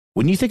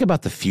When you think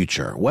about the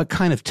future, what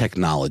kind of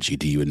technology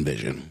do you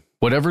envision?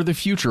 Whatever the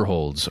future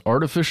holds,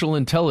 artificial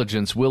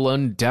intelligence will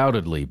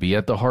undoubtedly be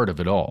at the heart of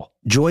it all.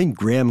 Join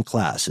Graham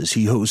Class as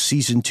he hosts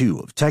Season 2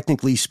 of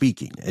Technically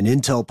Speaking, an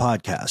Intel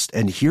podcast,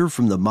 and hear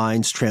from the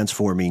minds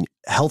transforming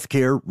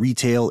healthcare,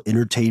 retail,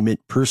 entertainment,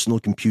 personal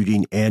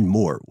computing, and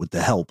more with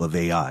the help of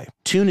AI.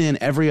 Tune in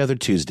every other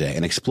Tuesday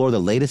and explore the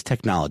latest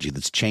technology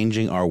that's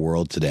changing our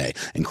world today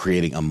and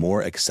creating a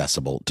more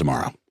accessible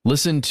tomorrow.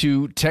 Listen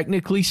to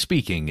Technically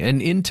Speaking,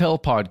 an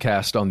Intel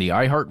podcast on the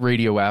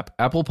iHeartRadio app,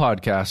 Apple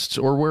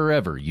Podcasts, or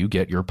wherever you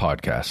get your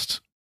podcasts.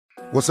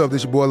 What's up,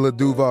 this your boy Lil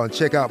Duval, and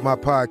check out my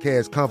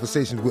podcast,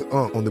 Conversations with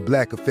Unc, on the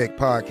Black Effect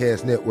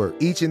Podcast Network.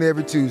 Each and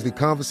every Tuesday,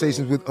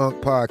 Conversations with Unc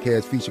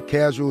podcast feature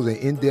casual and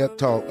in-depth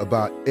talk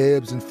about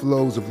ebbs and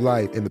flows of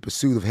life and the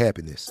pursuit of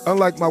happiness.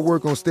 Unlike my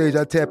work on stage,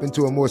 I tap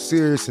into a more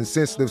serious and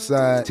sensitive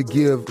side to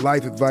give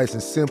life advice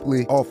and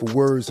simply offer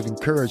words of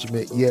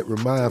encouragement, yet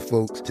remind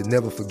folks to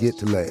never forget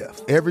to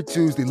laugh. Every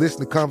Tuesday, listen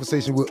to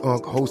Conversation with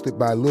Unc, hosted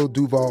by Lil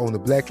Duval on the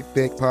Black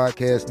Effect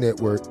Podcast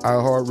Network,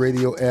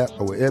 iHeartRadio app,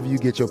 or wherever you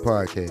get your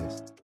podcasts.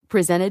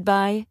 Presented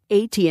by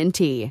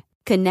AT&T.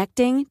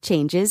 Connecting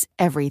changes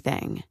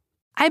everything.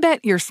 I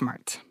bet you're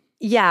smart.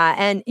 Yeah,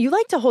 and you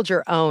like to hold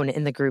your own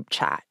in the group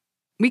chat.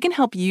 We can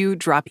help you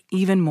drop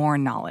even more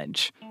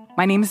knowledge.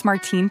 My name is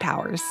Martine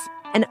Powers.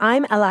 And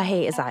I'm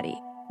Elahe Izadi.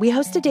 We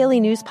host a daily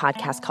news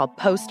podcast called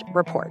Post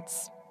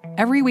Reports.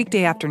 Every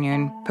weekday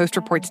afternoon, Post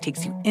Reports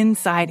takes you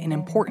inside an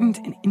important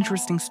and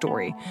interesting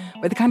story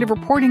with the kind of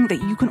reporting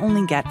that you can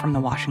only get from the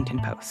Washington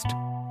Post.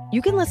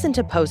 You can listen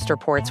to Post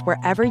Reports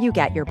wherever you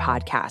get your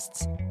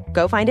podcasts.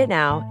 Go find it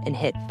now and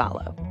hit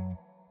follow.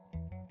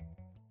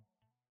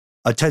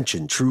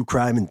 Attention, true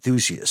crime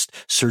enthusiast.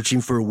 Searching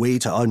for a way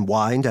to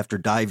unwind after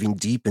diving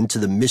deep into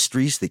the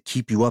mysteries that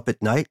keep you up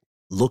at night?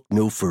 Look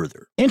no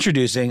further.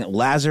 Introducing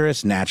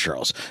Lazarus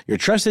Naturals, your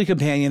trusted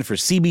companion for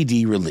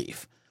CBD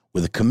relief.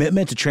 With a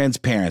commitment to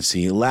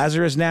transparency,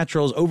 Lazarus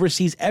Naturals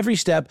oversees every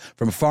step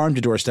from farm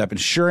to doorstep,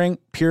 ensuring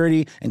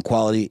purity and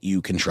quality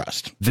you can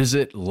trust.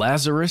 Visit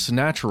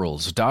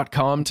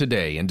LazarusNaturals.com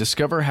today and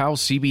discover how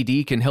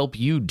CBD can help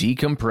you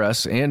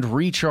decompress and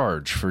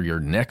recharge for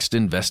your next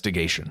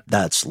investigation.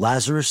 That's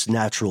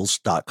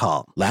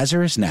LazarusNaturals.com.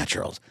 Lazarus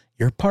Naturals,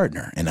 your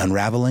partner in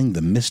unraveling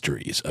the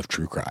mysteries of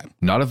true crime.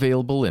 Not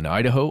available in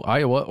Idaho,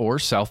 Iowa, or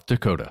South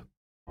Dakota.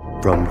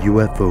 From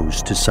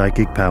UFOs to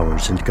psychic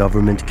powers and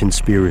government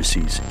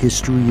conspiracies,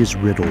 history is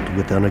riddled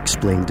with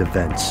unexplained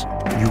events.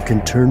 You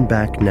can turn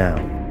back now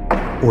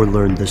or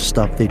learn the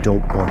stuff they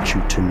don't want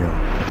you to know.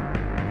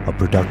 A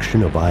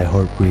production of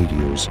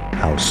iHeartRadio's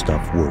How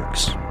Stuff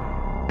Works.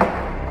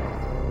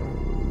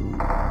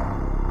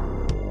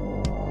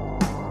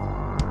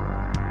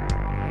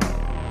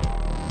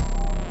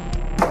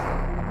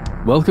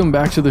 Welcome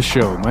back to the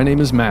show. My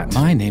name is Matt.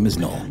 My name is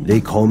Noel. They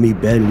call me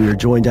Ben. We are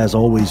joined as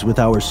always with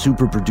our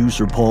super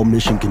producer Paul,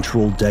 Mission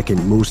Control Deck,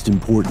 and most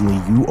importantly,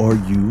 you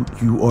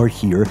are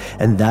here,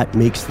 and that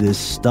makes this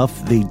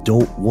stuff they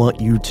don't want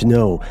you to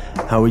know.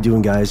 How are we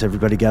doing, guys?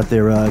 Everybody got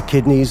their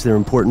kidneys, their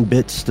important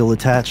bits still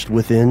attached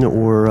within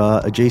or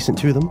adjacent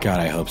to them? God,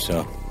 I hope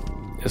so.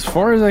 As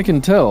far as I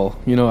can tell,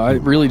 I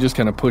really just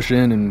kind of push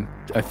in and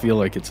I feel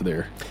like it's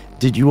there.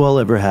 Did you all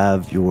ever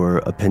have your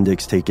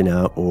appendix taken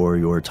out or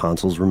your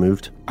tonsils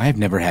removed? I have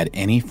never had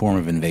any form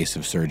of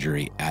invasive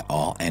surgery at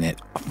all, and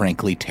it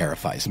frankly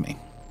terrifies me.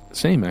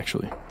 Same,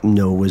 actually.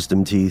 No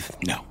wisdom teeth?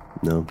 No.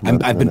 No.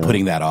 I've been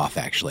putting that off,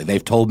 actually.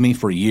 They've told me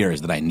for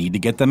years that I need to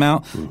get them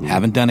out. Mm-hmm.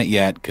 Haven't done it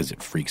yet because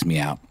it freaks me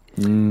out.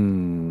 I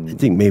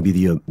think maybe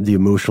the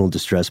emotional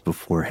distress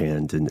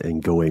beforehand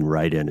and going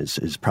right in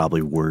is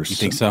probably worse. You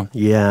think so?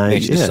 Yeah.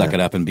 They should just suck it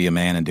up and be a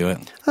man and do it?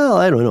 Well,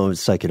 I don't know.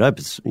 Suck it up.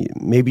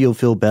 Maybe you'll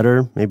feel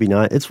better. Maybe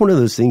not. It's one of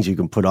those things you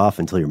can put off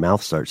until your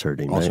mouth starts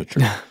hurting. Also right?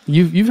 true.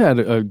 You've had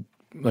at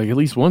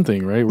least one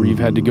thing, right, where you've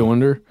had to go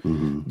under.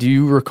 Mm-hmm. Do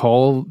you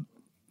recall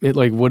it?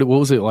 Like what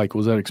was it like? What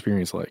was that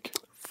experience like?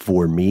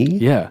 For me?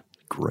 Yeah.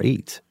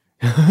 Great.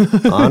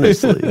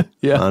 Honestly.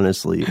 Yeah.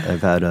 Honestly,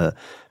 I've had a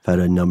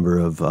number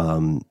of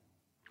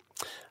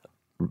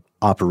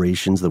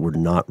operations that were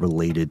not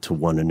related to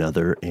one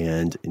another,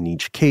 and in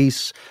each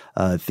case,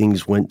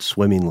 things went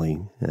swimmingly.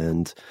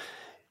 And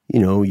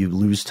you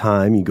lose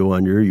time, you go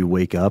under, you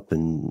wake up,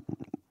 and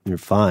you're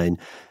fine,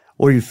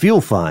 or you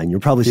feel fine.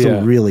 You're probably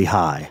still really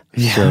high.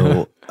 Yeah.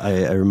 So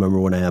I remember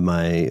when I had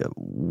my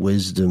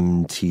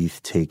wisdom teeth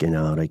taken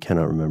out. I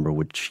cannot remember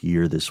which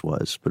year this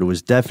was, but it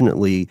was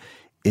definitely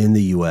in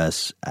the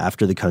U.S.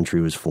 after the country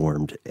was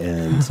formed,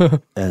 and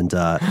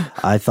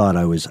I thought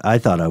I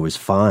was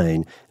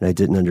fine, and I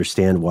didn't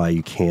understand why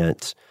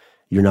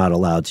you're not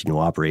allowed to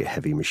operate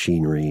heavy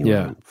machinery,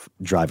 or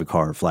drive a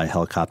car, or fly a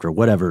helicopter,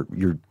 whatever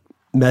your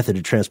method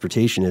of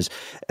transportation is.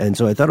 And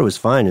so I thought it was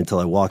fine until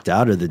I walked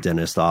out of the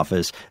dentist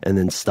office and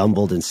then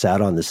stumbled and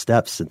sat on the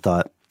steps and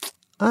thought,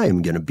 I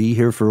am going to be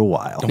here for a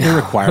while. Don't they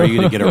require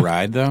you to get a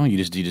ride, though? You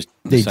just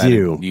they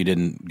do. You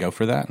didn't go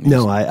for that?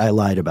 No, I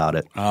lied about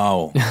it.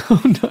 Oh,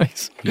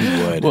 nice. You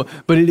would. Well,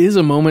 but it is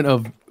a moment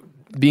of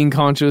being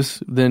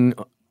conscious, then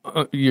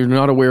you're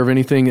not aware of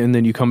anything, and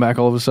then you come back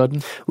all of a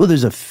sudden? Well,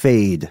 there's a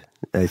fade,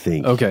 I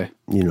think. Okay.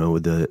 You know,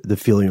 the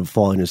feeling of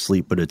falling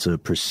asleep, but it's a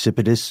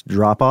precipitous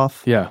drop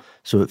off. Yeah.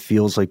 So it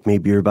feels like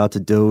maybe you're about to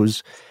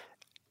doze,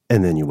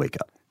 and then you wake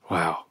up.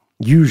 Wow.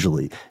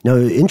 Usually. Now,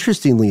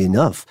 interestingly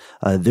enough,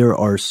 there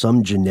are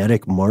some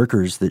genetic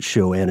markers that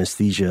show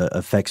anesthesia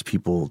affects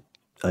people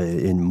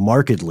in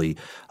markedly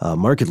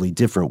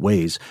different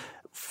ways.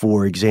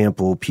 For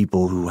example,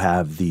 people who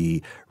have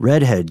the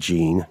redhead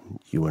gene,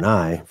 you and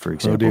I, for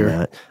example,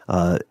 Matt,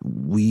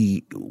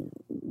 we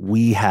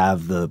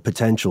have the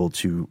potential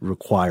to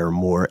require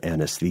more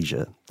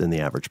anesthesia than the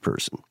average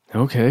person.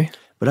 Okay.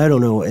 But I don't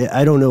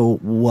know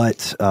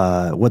what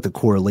the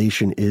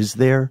correlation is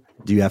there.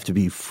 Do you have to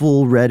be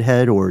full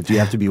redhead, or do you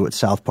have to be what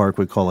South Park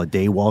would call a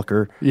day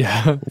walker?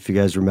 Yeah. If you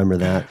guys remember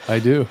that. I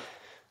do.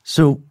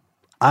 So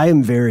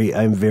I'm very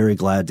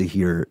glad to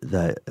hear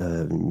that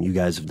you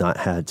guys have not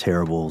had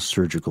terrible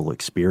surgical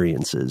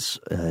experiences.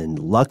 And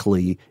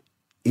luckily,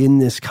 in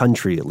this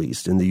country, at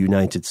least in the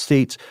United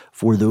States,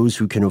 for those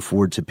who can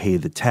afford to pay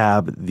the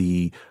tab,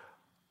 the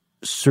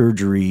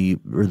surgery,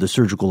 or the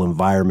surgical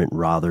environment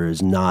rather,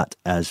 is not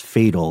as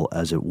fatal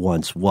as it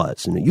once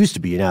was. And it used to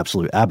be an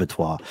absolute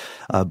abattoir.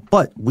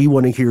 But we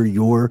want to hear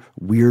your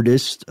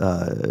weirdest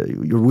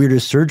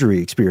surgery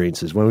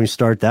experiences. Why don't we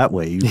start that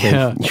way? You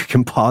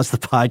can pause the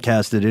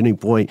podcast at any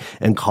point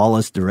and call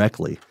us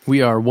directly.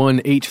 We are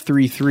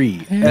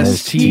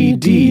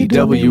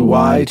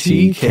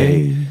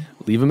 1-833-STDWYTK.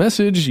 Leave a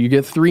message. You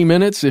get 3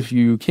 minutes. If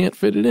you can't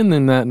fit it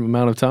in that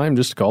amount of time,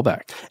 just call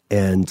back.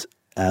 And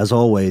as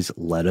always,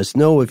 let us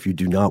know if you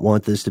do not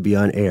want this to be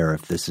on air.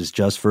 If this is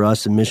just for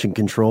us in Mission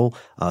Control,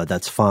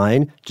 that's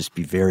fine. Just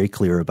be very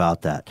clear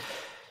about that.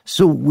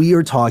 So we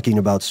are talking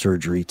about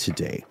surgery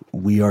today.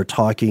 We are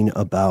talking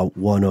about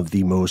one of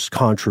the most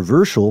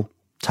controversial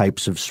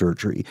types of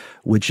surgery,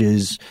 which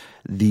is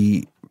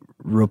the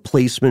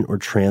replacement or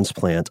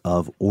transplant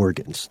of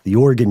organs, the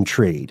organ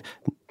trade.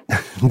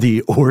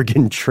 The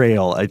organ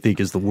trail, I think,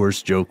 is the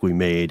worst joke we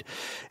made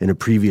in a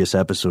previous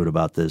episode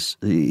about this.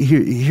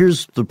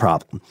 Here's the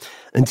problem.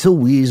 Until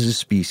we as a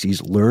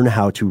species learn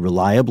how to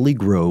reliably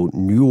grow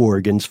new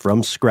organs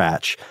from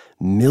scratch,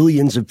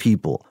 millions of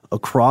people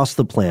across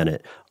the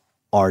planet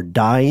are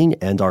dying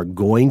and are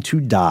going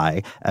to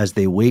die as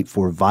they wait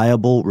for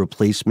viable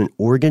replacement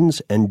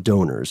organs and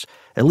donors.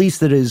 At least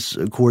that is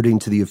according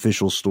to the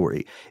official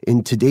story.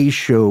 In today's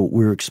show,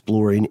 we're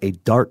exploring a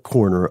dark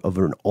corner of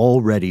an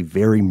already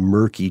very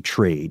murky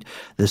trade,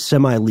 the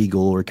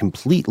semi-legal or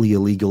completely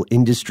illegal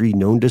industry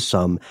known to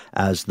some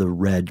as the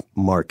red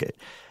market.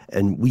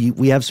 And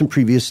we have some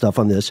previous stuff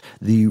on this.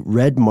 The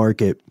red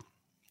market,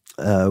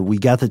 we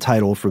got the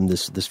title from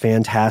this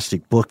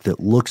fantastic book that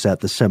looks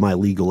at the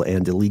semi-legal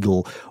and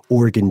illegal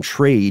organ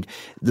trade.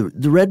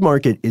 The red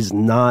market is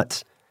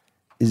not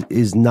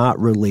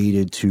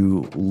related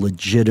to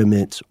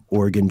legitimate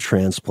organ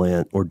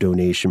transplant or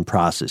donation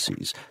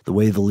processes. The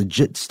way the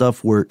legit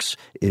stuff works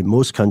in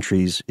most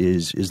countries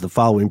is the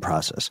following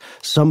process.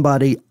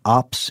 Somebody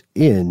opts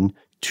in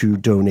to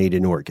donate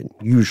an organ,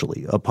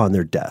 usually upon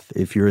their death.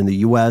 If you're in the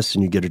U.S.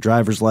 and you get a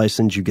driver's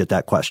license, you get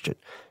that question.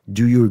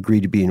 Do you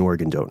agree to be an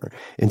organ donor?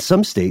 In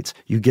some states,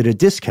 you get a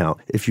discount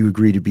if you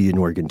agree to be an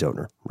organ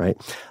donor, right?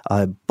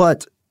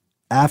 But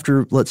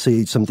after, let's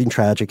say, something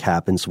tragic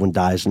happens, someone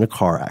dies in a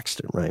car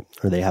accident, right?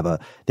 Or they have a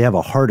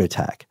heart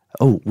attack.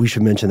 Oh, we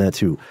should mention that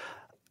too.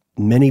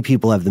 Many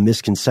people have the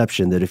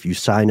misconception that if you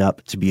sign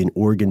up to be an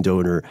organ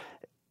donor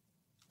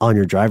on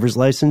your driver's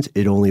license,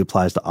 it only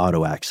applies to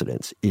auto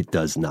accidents. It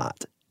does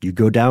not. You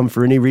go down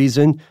for any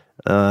reason,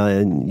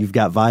 and you've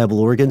got viable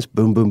organs,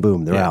 boom, boom,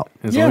 boom, they're out.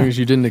 As long as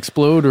you didn't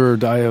explode or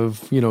die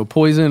of,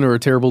 poison or a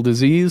terrible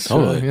disease.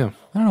 Totally. Yeah.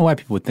 I don't know why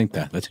people would think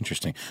that. That's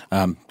interesting.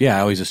 I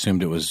always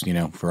assumed it was,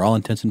 for all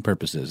intents and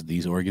purposes,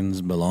 these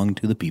organs belong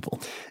to the people.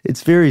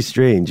 It's very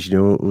strange,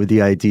 with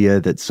the idea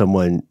that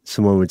someone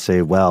would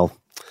say, well,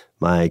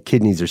 my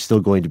kidneys are still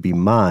going to be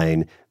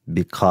mine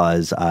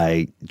because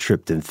I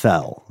tripped and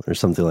fell or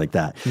something like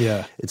that.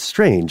 Yeah. It's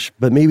strange,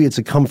 but maybe it's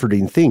a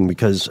comforting thing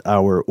because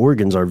our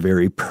organs are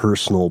very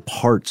personal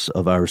parts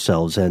of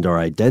ourselves and our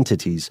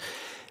identities.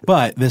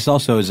 But this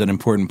also is an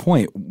important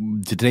point.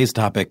 Today's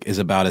topic is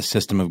about a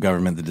system of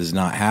government that does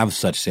not have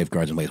such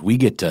safeguards in place. We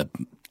get to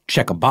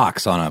check a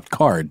box on a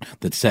card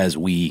that says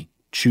we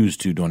choose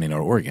to donate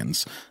our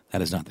organs.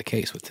 That is not the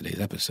case with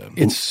today's episode.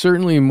 It's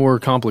certainly more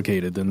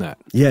complicated than that.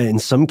 Yeah, in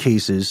some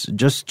cases,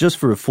 just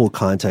for a full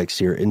context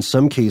here, in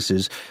some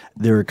cases,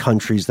 there are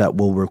countries that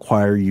will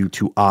require you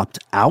to opt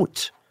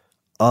out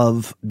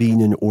of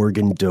being an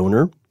organ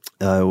donor.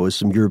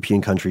 Some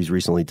European countries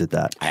recently did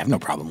that. I have no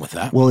problem with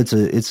that. Well, it's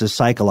a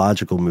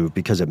psychological move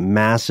because it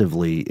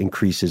massively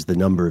increases the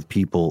number of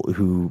people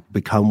who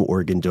become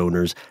organ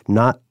donors,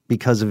 not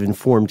because of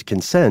informed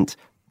consent.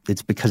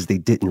 It's because they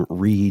didn't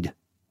read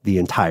the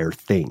entire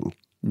thing.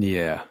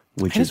 Yeah.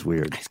 Which is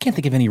weird. I just can't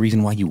think of any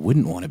reason why you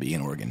wouldn't want to be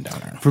an organ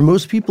donor. For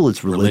most people,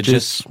 it's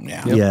religious.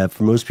 Yeah. Yeah,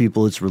 for most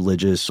people, it's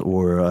religious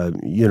or,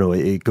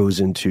 it goes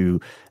into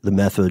the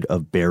method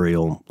of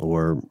burial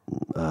or,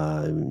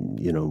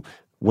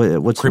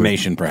 what's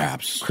cremation,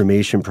 perhaps.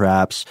 Cremation,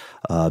 perhaps,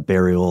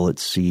 burial at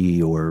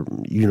sea, or,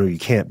 you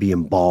can't be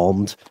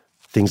embalmed,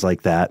 things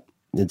like that.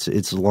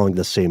 It's along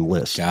the same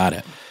list. Got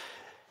it.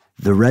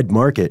 The red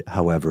market,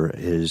 however,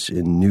 is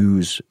in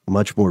news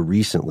much more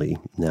recently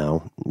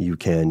now.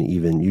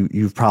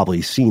 You've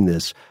probably seen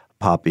this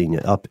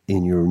popping up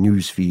in your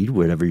news feed,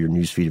 whatever your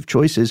news feed of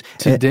choice is.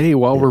 Today,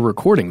 while we're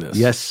recording this.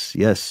 Yes.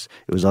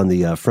 It was on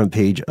the front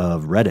page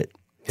of Reddit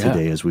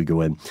today as we go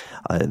in.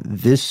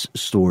 This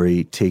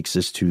story takes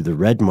us to the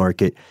red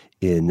market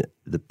in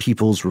the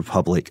People's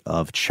Republic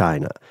of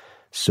China.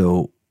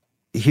 So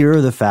here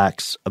are the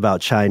facts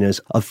about China's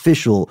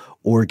official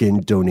organ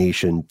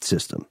donation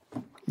system.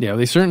 Yeah,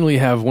 they certainly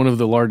have one of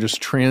the largest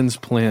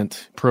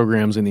transplant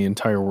programs in the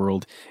entire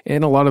world,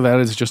 and a lot of that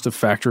is just a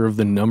factor of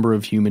the number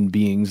of human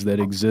beings that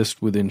exist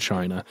within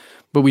China.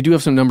 But we do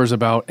have some numbers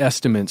about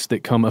estimates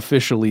that come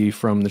officially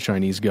from the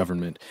Chinese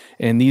government,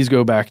 and these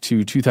go back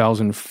to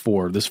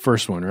 2004, this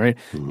first one, right?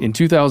 Mm-hmm. In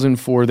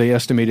 2004, they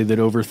estimated that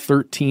over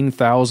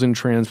 13,000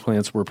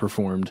 transplants were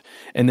performed,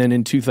 and then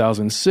in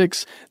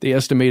 2006, they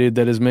estimated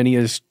that as many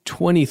as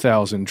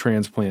 20,000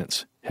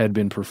 transplants had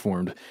been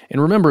performed.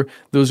 And remember,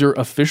 those are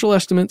official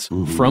estimates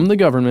from the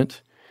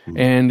government,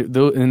 and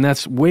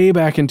that's way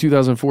back in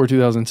 2004,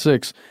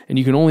 2006. And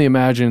you can only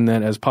imagine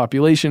that as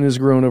population has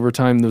grown over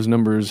time, those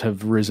numbers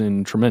have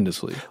risen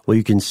tremendously. Well,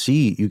 you can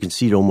see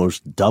it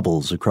almost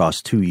doubles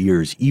across 2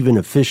 years, even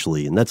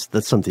officially, and that's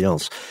something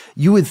else.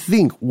 You would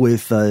think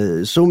with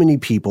so many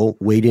people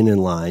waiting in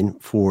line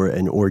for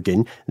an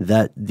organ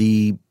that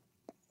the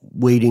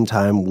waiting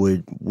time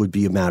would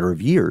be a matter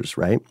of years,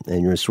 right?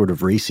 And you're sort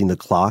of racing the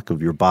clock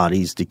of your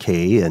body's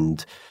decay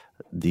and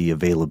the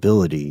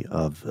availability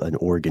of an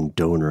organ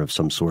donor of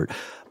some sort.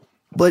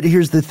 But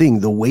here's the thing.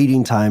 The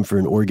waiting time for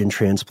an organ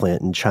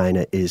transplant in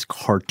China is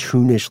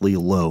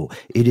cartoonishly low.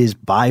 It is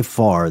by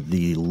far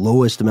the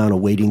lowest amount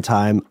of waiting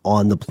time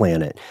on the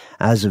planet.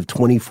 As of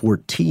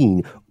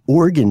 2014,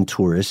 Organ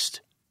Tourist,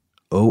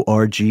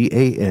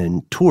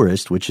 ORGAN,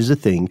 Tourist, which is a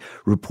thing,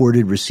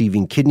 reported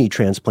receiving kidney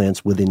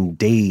transplants within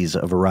days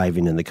of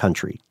arriving in the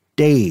country.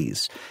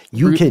 Days.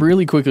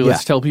 Really quickly,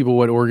 let's tell people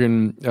what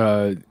organ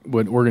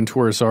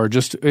tourists are.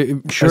 Just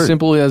as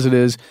simple as it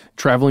is,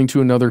 traveling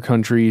to another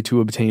country to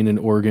obtain an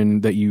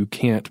organ that you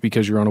can't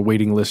because you're on a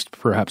waiting list,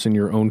 perhaps in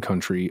your own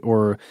country,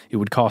 or it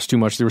would cost too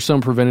much. There was some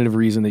preventative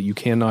reason that you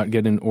cannot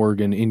get an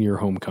organ in your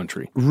home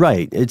country.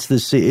 Right. It's a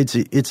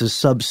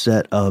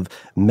subset of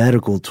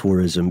medical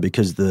tourism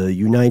because the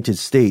United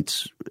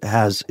States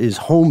is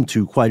home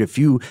to quite a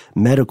few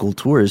medical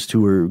tourists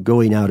who are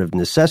going out of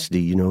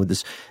necessity.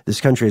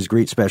 This country has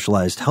great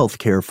specialized health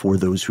care for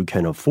those who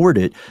can afford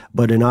it,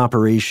 but an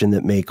operation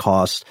that may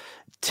cost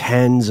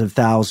tens of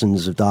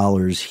thousands of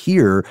dollars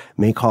here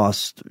may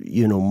cost,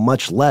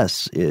 much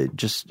less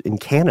just in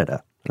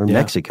Canada or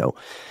Mexico.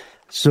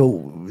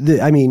 So,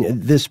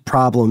 this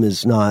problem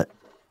is not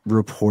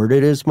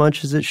reported as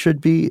much as it should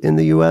be in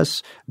the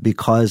U.S.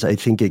 because I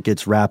think it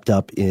gets wrapped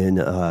up in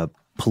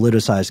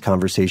politicized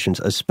conversations,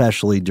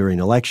 especially during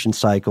election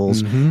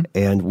cycles,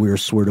 and we're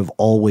sort of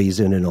always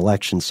in an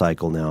election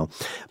cycle now.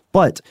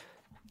 But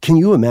can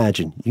you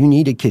imagine? You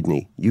need a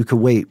kidney. You could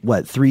wait,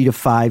 3 to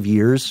 5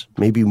 years,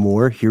 maybe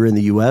more here in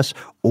the U.S.,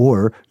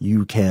 or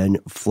you can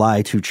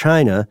fly to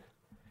China,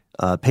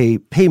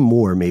 pay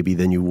more maybe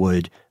than you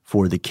would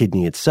for the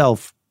kidney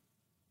itself.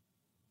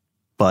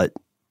 But,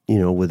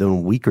 within a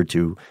week or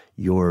two,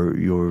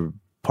 your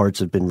parts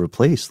have been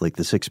replaced, like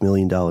the $6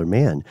 Million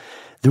Man.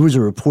 There was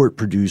a report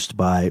produced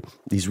by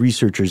these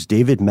researchers,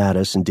 David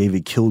Mattis and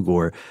David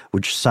Kilgore,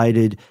 which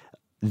cited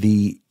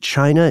the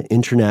China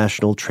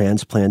International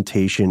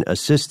Transplantation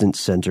Assistance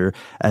Center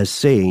as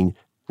saying,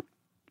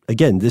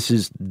 again, this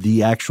is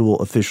the actual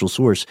official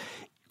source,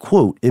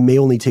 quote, "It may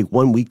only take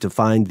 1 week to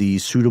find the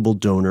suitable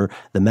donor,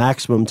 the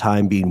maximum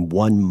time being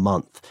 1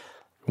 month."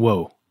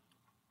 Whoa.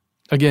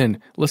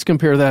 Again, let's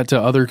compare that to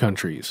other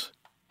countries.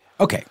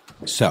 Okay,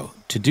 so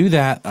to do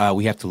that,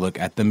 we have to look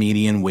at the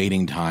median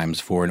waiting times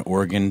for an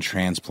organ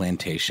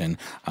transplantation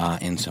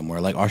in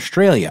somewhere like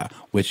Australia,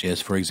 which is,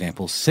 for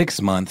example,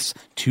 6 months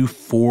to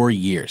 4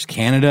 years.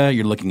 Canada,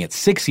 you're looking at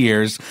 6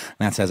 years, and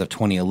that's as of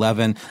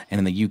 2011. And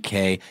in the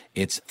UK,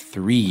 it's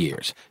 3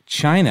 years.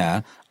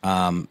 China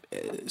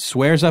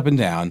swears up and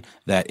down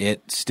that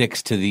it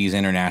sticks to these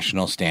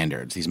international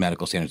standards, these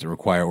medical standards that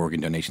require organ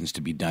donations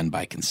to be done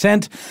by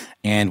consent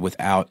and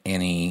without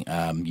any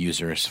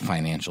users'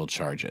 financial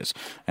charges.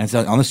 And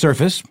so on the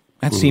surface,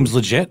 that seems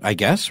legit, I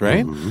guess,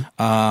 right?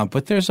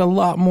 But there's a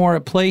lot more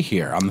at play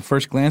here. On the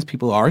first glance,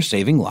 people are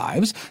saving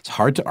lives. It's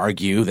hard to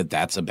argue that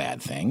that's a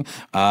bad thing.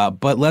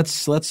 But let's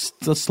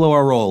slow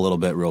our roll a little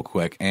bit real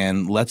quick,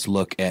 and let's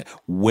look at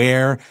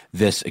where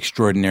this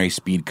extraordinary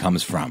speed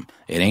comes from.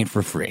 It ain't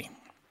for free.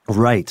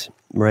 Right.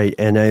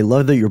 And I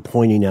love that you're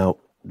pointing out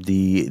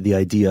the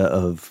idea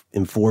of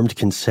informed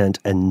consent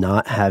and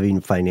not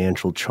having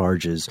financial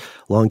charges.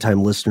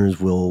 Longtime listeners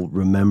will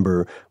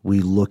remember we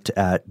looked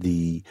at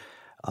the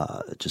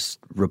just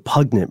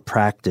repugnant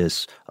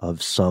practice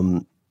of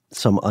some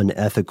some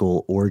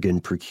unethical organ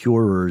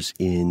procurers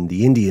in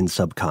the Indian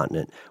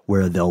subcontinent,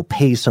 where they'll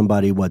pay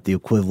somebody the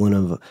equivalent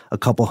of a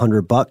couple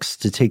 $100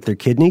 to take their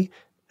kidney,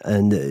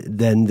 and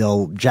then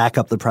they'll jack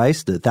up the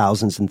price to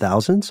thousands and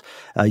thousands.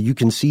 You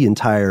can see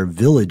entire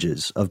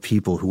villages of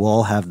people who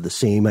all have the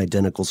same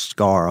identical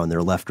scar on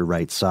their left or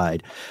right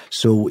side.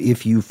 So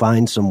if you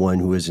find someone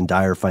who is in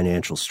dire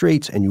financial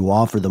straits and you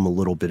offer them a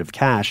little bit of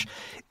cash,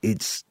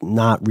 it's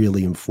not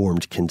really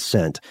informed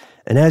consent.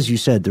 And as you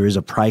said, there is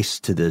a price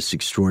to this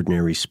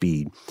extraordinary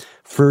speed.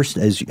 First,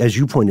 as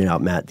you pointed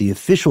out, Matt, the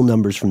official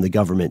numbers from the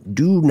government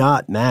do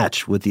not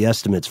match with the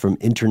estimates from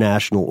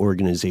international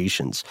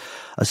organizations.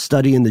 A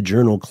study in the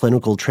journal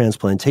Clinical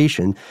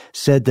Transplantation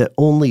said that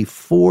only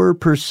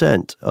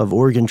 4% of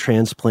organ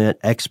transplant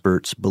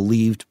experts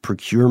believed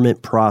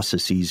procurement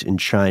processes in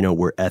China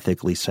were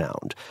ethically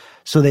sound.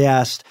 So they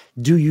asked,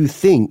 do you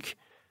think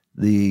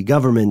the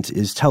government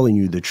is telling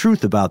you the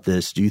truth about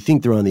this? Do you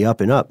think they're on the up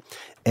and up?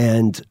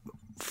 And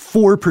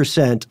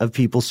 4% of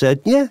people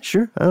said, yeah,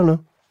 sure, I don't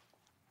know.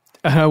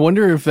 I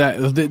wonder if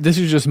this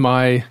is just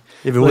my...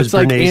 If it was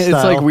Bernays style.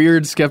 It's like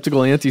weird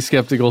skeptical,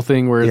 anti-skeptical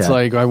thing where it's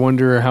like, I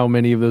wonder how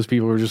many of those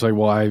people are just like,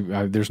 well,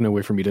 I there's no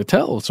way for me to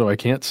tell, so I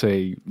can't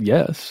say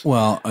yes.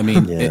 Well, I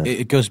mean,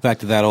 it goes back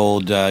to that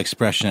old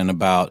expression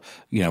about,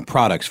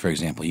 products, for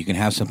example. You can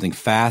have something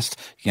fast,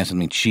 you can have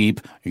something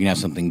cheap, you can have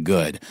something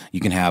good.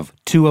 You can have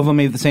two of them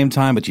at the same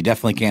time, but you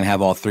definitely can't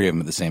have all three of them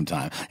at the same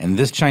time. And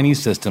this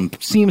Chinese system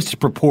seems to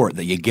purport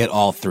that you get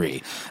all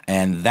three.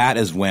 And that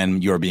is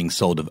when you're being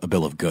sold a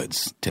bill of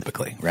goods,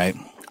 typically, right?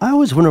 I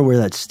always wonder where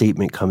that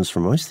statement comes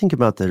from. I was thinking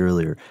about that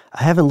earlier.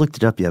 I haven't looked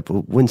it up yet,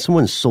 but when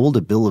someone sold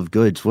a bill of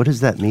goods, what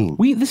does that mean?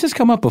 This has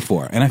come up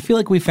before, and I feel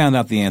like we found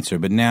out the answer.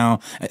 But now,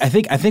 I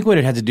think what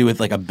it had to do with,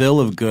 like, a bill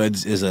of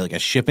goods is like a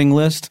shipping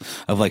list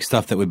of like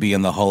stuff that would be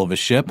in the hull of a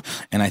ship.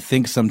 And I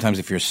think sometimes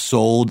if you're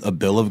sold a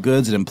bill of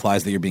goods, it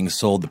implies that you're being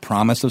sold the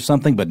promise of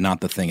something, but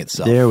not the thing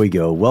itself. There we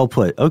go. Well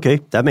put.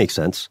 Okay, that makes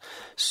sense.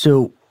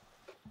 So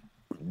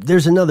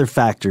there's another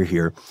factor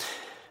here.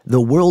 The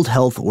World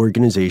Health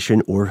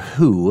Organization, or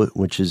WHO,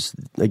 which is,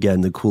 again,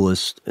 the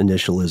coolest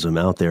initialism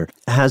out there,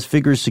 has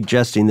figures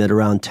suggesting that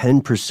around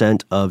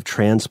 10% of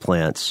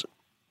transplants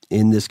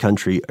in this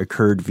country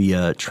occurred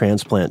via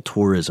transplant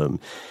tourism,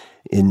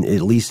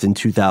 at least in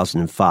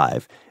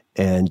 2005.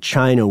 And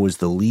China was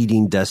the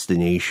leading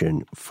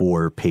destination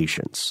for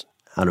patients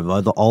out of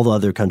all the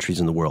other countries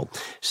in the world.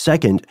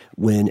 Second,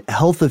 when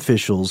health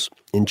officials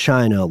in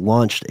China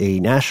launched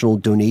a national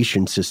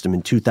donation system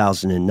in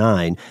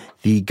 2009,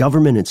 the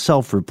government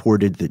itself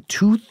reported that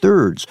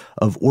 2/3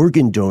 of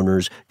organ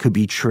donors could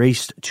be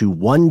traced to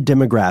one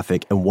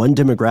demographic, and one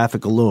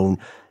demographic alone,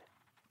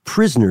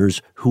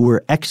 prisoners who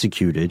were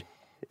executed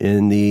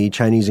in the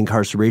Chinese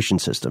incarceration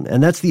system.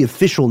 And that's the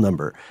official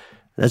number.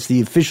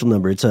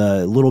 It's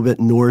a little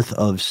bit north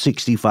of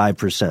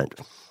 65%.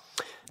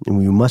 And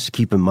we must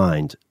keep in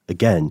mind,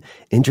 again,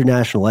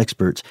 international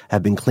experts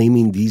have been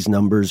claiming these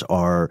numbers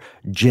are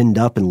ginned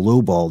up and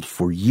lowballed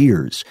for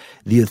years.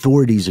 The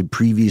authorities had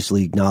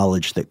previously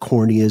acknowledged that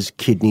corneas,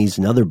 kidneys,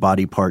 and other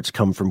body parts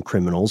come from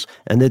criminals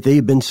and that they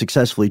have been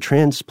successfully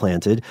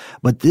transplanted,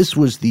 but this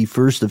was the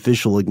first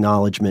official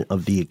acknowledgement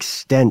of the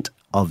extent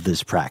of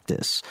this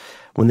practice.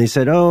 When they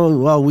said,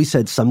 we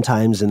said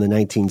sometimes in the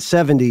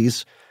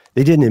 1970s,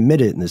 they didn't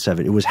admit it in the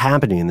 70s. It was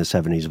happening in the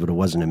 70s, but it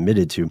wasn't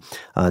admitted to.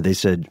 They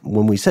said,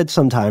 when we said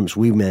sometimes,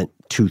 we meant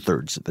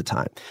 2/3 of the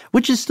time,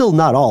 which is still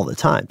not all the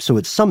time. So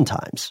it's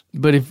sometimes.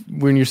 But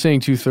when you're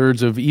saying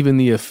 2/3 of even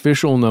the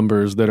official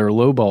numbers that are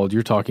lowballed,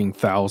 you're talking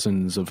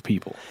thousands of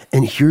people.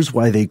 And here's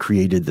why they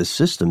created the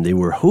system. They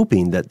were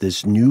hoping that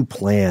this new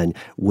plan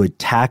would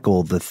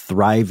tackle the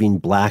thriving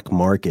black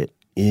market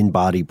in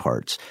body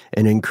parts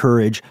and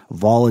encourage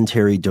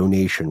voluntary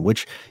donation,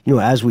 which,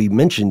 as we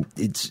mentioned,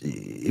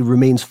 it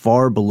remains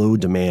far below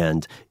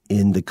demand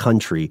in the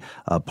country,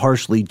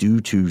 partially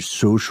due to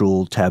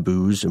social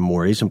taboos and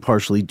mores and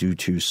partially due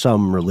to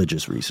some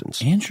religious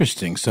reasons.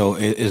 Interesting. So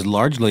it is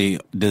largely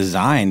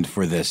designed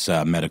for this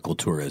medical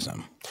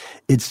tourism.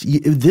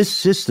 This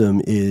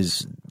system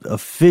is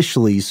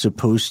officially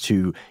supposed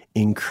to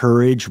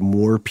encourage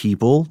more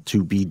people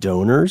to be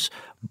donors,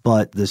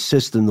 but the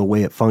system, the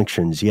way it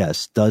functions,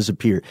 yes, does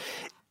appear.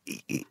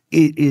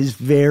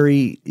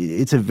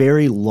 It's a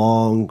very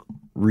long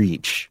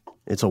reach.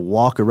 It's a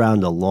walk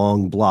around a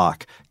long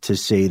block to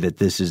say that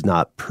this is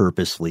not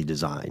purposely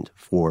designed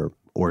for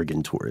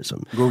organ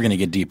tourism. We're going to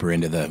get deeper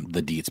into the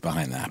deets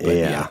behind that. But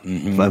yeah.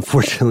 Mm-hmm.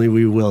 Unfortunately,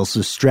 we will.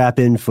 So strap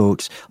in,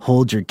 folks.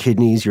 Hold your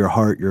kidneys, your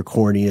heart, your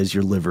corneas,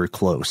 your liver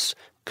close,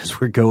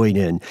 because we're going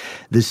in.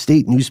 The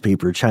state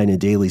newspaper, China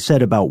Daily,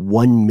 said about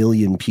 1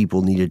 million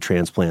people needed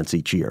transplants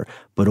each year,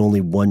 but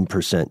only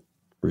 1%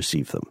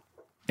 received them.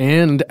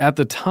 And at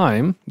the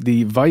time,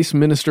 the Vice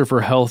Minister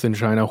for Health in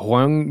China,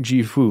 Huang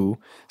Jifu,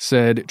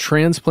 said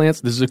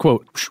transplants, this is a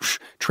quote,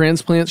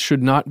 transplants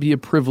should not be a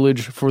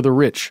privilege for the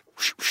rich.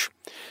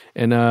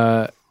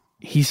 And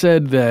he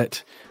said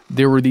that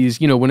there were these,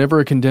 whenever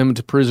a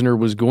condemned prisoner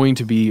was going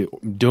to be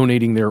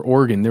donating their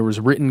organ, there was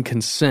written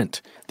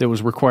consent that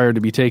was required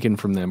to be taken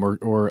from them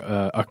or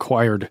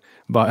acquired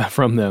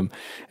from them.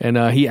 And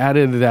he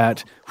added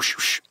that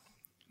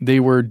they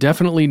were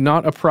definitely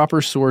not a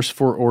proper source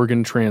for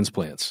organ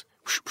transplants.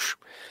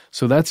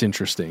 So that's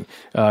interesting.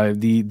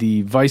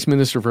 The Vice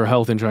Minister for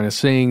Health in China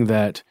saying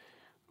that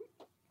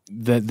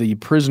the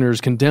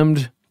prisoners,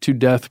 condemned to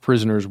death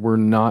prisoners, were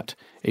not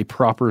a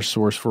proper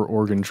source for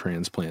organ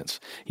transplants.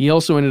 He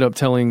also ended up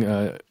telling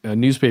a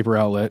newspaper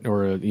outlet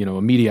or a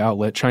media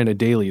outlet, China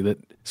Daily, that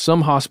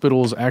some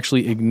hospitals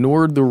actually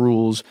ignored the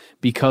rules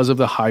because of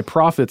the high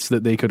profits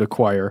that they could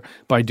acquire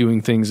by doing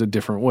things a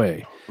different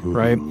way,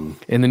 right?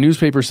 And the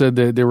newspaper said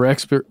that there were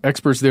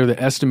experts there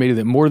that estimated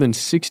that more than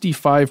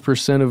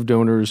 65% of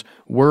donors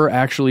were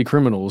actually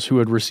criminals who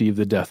had received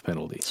the death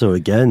penalty. So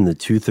again, the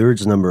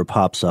 2/3 number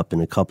pops up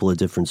in a couple of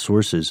different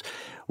sources.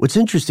 What's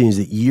interesting is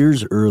that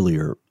years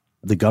earlier,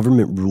 the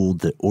government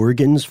ruled that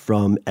organs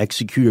from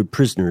executed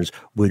prisoners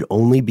would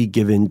only be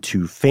given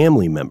to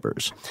family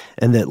members,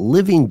 and that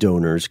living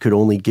donors could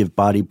only give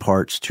body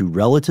parts to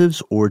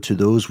relatives or to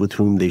those with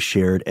whom they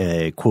shared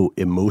a, quote,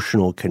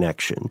 emotional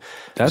connection.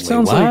 That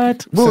sounds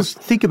like... Well,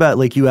 think about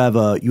like you have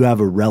a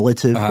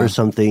relative or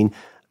something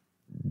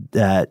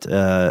that,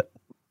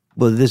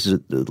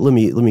 let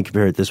me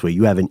compare it this way.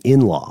 You have an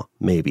in-law,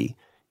 maybe,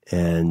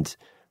 and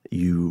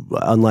you,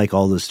 unlike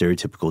all the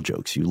stereotypical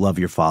jokes, you love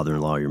your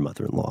father-in-law or your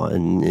mother-in-law,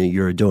 and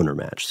you're a donor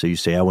match. So you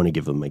say, "I want to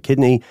give them my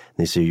kidney." And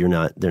they say, they're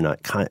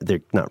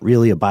not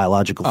really a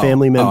biological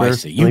family member. Oh, I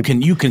see. You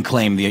can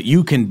claim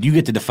you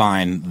get to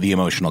define the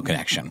emotional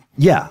connection.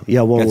 Yeah,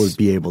 one would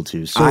be able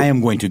to. So I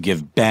am going to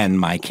give Ben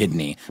my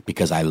kidney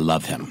because I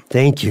love him.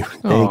 Thank you.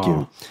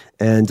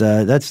 And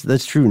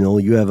that's true, Noel.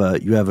 You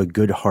have a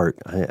good heart.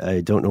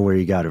 I don't know where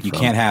you got it from. You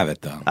can't have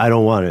it though. I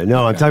don't want it.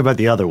 No, I'm talking about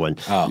the other one.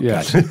 Oh,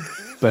 yeah. gotcha.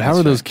 But how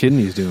are those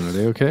kidneys doing? Are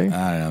they okay?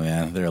 I don't know,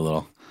 man. They're a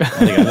little.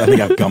 I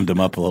think I've gummed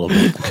them up a little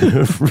bit.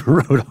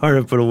 Rode hard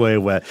and put away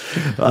wet.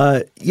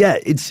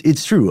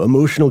 It's true.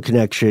 Emotional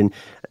connection,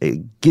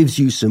 it gives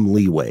you some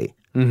leeway.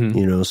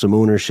 Some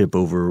ownership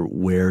over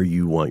where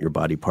you want your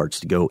body parts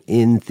to go.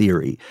 In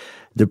theory,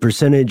 the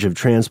percentage of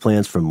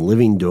transplants from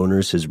living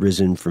donors has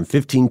risen from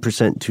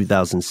 15% in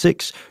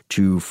 2006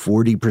 to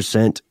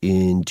 40%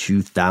 in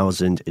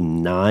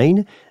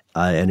 2009.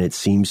 And it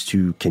seems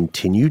to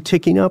continue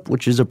ticking up,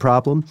 which is a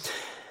problem.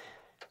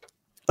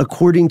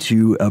 According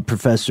to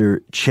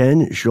Professor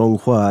Chen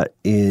Zhonghua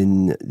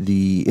in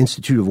the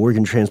Institute of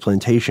Organ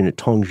Transplantation at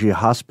Tongji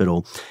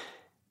Hospital,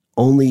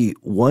 only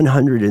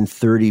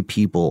 130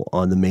 people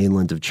on the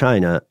mainland of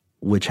China,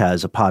 which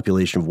has a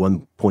population of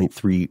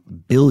 1.3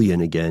 billion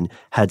again,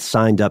 had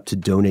signed up to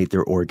donate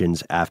their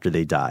organs after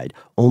they died.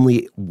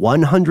 Only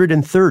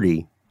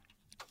 130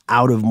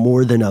 out of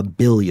more than a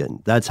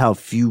billion. That's how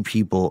few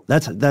people,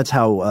 that's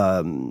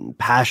how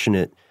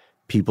passionate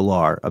people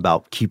are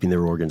about keeping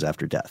their organs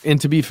after death. And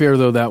to be fair,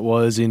 though, that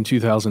was in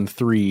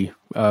 2003,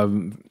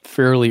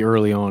 fairly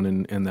early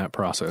on in that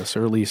process,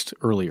 or at least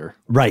earlier.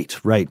 Right.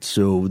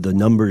 So the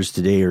numbers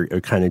today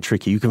are kind of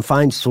tricky. You can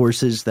find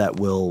sources that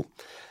will...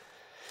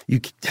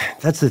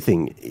 that's the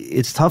thing.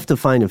 It's tough to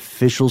find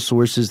official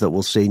sources that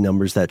will say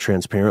numbers that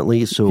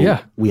transparently. So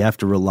we have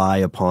to rely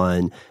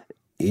upon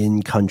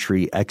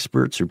in-country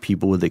experts or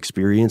people with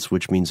experience,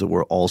 which means that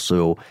we're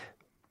also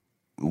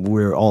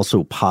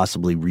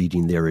possibly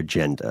reading their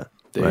agenda.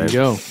 There you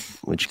go.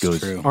 Which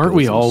goes. Aren't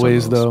we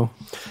always though?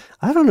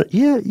 I don't know.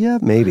 Yeah,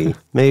 maybe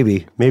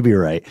you're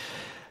right.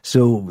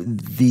 So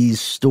these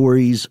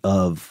stories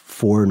of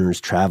foreigners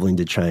traveling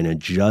to China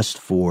just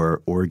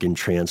for organ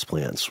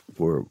transplants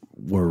were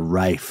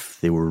rife.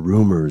 They were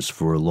rumors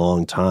for a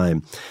long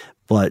time.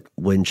 But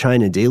when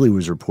China Daily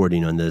was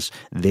reporting on this,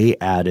 they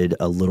added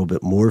a little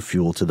bit more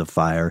fuel to the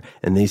fire,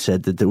 and they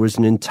said that there was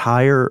an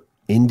entire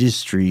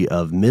industry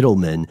of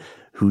middlemen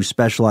who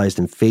specialized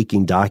in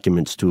faking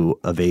documents to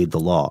evade the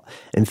law.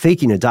 And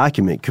faking a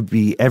document could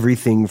be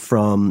everything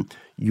from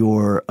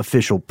your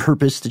official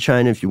purpose to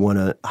China, if you want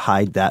to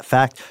hide that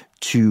fact,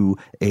 to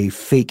a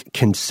fake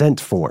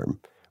consent form.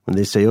 When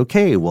they say,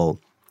 okay, well,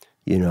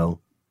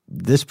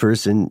 this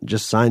person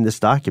just signed this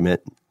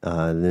document,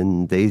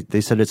 then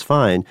they said it's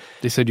fine.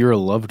 They said you're a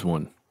loved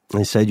one.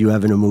 They said you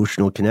have an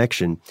emotional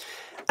connection.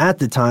 At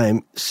the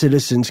time,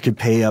 citizens could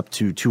pay up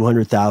to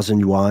 200,000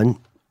 yuan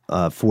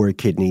for a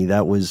kidney.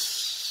 That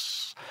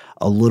was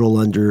a little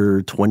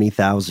under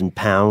 20,000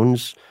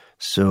 pounds,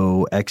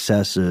 so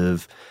excess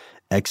of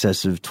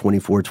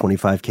 24,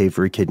 25K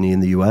for a kidney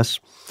in the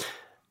U.S.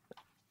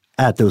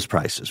 at those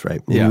prices,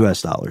 right? In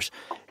U.S. dollars.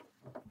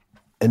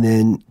 And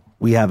then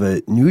we have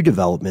a new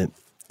development.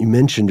 You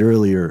mentioned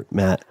earlier,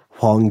 Matt,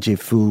 Huang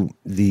Zhifu,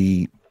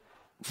 the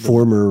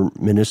former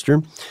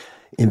minister.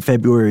 In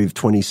February of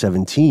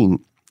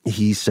 2017,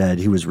 he said,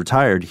 he was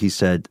retired, he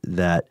said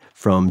that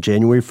from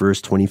January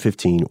 1st,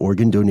 2015,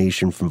 organ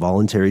donation from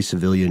voluntary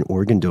civilian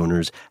organ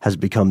donors has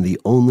become the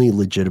only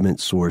legitimate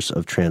source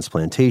of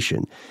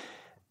transplantation.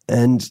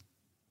 And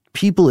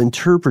people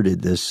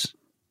interpreted this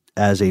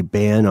as a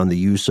ban on the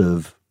use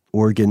of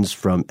organs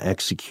from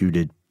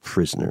executed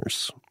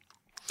prisoners.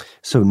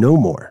 So no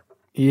more.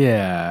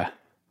 Yeah.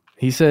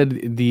 He said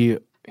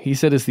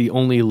it's the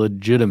only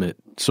legitimate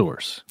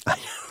source.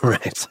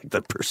 Right. It's like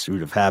the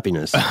pursuit of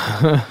happiness.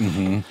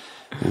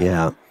 Mm-hmm.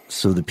 Yeah.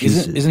 So the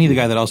piece isn't he the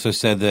guy that also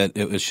said that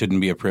it shouldn't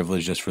be a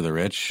privilege just for the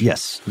rich?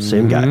 Yes,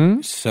 same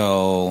guy.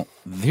 So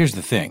here's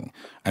the thing.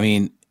 I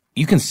mean,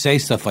 you can say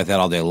stuff like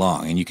that all day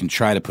long, and you can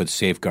try to put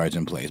safeguards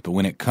in place. But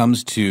when it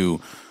comes to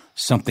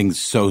something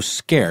so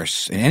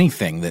scarce, and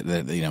anything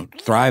that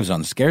thrives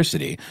on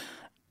scarcity,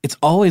 it's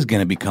always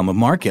going to become a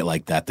market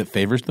like that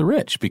favors the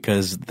rich,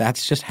 because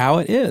that's just how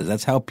it is.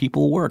 That's how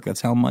people work.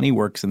 That's how money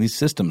works and these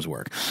systems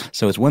work.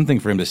 So it's one thing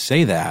for him to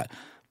say that,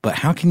 but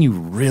how can you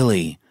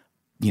really,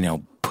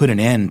 put an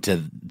end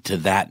to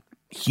that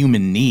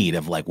human need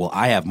of like, well,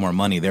 I have more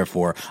money,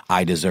 therefore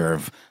I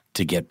deserve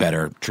to get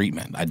better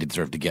treatment. I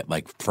deserve to get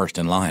like first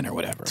in line or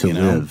whatever. To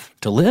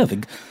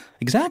live.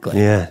 Exactly.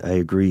 Yeah, I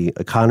agree.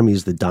 Economy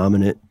is the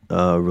dominant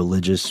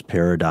religious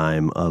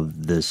paradigm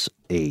of this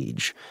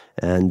age.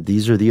 And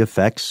these are the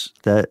effects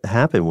that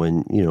happen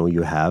when,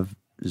 you have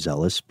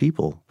zealous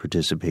people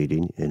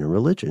participating in a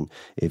religion.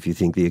 If you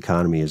think the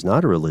economy is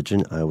not a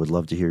religion, I would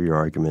love to hear your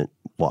argument.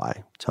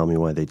 Why? Tell me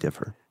why they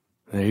differ.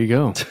 There you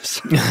go.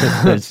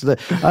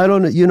 I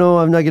don't know.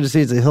 I'm not going to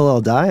say it's a hill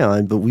I'll die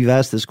on, but we've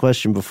asked this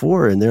question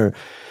before, and there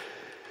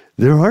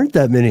aren't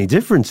that many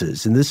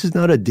differences. And this is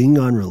not a ding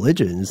on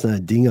religion. It's not a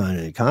ding on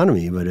an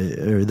economy, but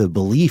or the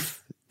belief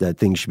that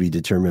things should be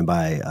determined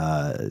by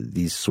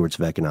these sorts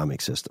of economic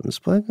systems.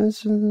 But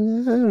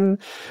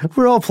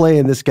we're all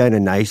playing this kind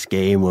of nice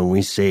game when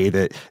we say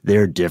that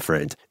they're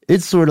different.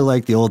 It's sort of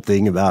like the old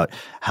thing about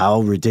how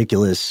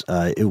ridiculous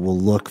it will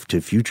look to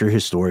future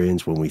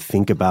historians when we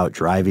think about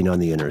driving on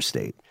the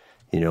interstate.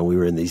 We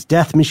were in these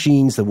death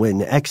machines that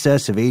went in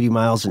excess of 80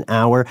 miles an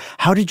hour.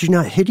 How did you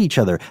not hit each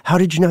other? How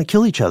did you not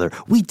kill each other?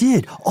 We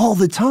did all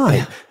the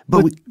time.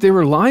 But they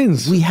were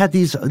lines. We had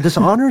this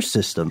honor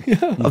system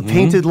of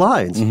painted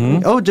lines.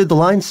 Mm-hmm. Oh, did the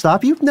lines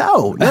stop you?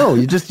 No.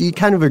 You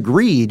kind of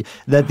agreed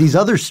that these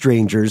other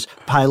strangers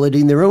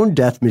piloting their own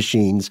death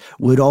machines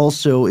would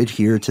also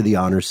adhere to the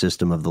honor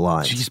system of the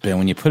lines. Jeez, Ben,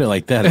 when you put it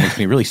like that, it makes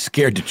me really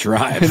scared to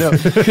drive.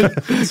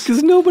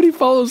 Because nobody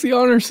follows the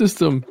honor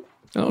system.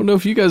 I don't know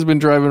if you guys have been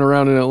driving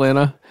around in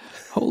Atlanta.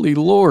 Holy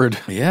Lord.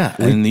 Yeah.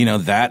 And,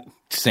 that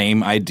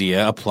same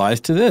idea applies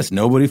to this.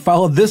 Nobody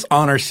followed this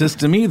honor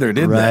system either,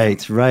 did they?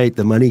 Right.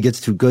 The money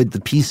gets too good. The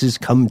pieces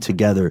come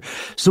together.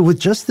 So with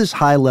just this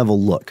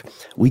high-level look,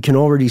 we can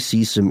already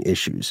see some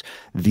issues.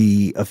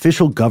 The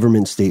official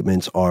government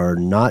statements are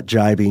not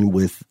jibing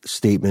with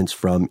statements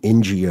from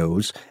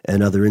NGOs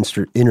and other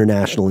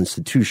international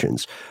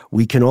institutions.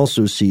 We can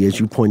also see,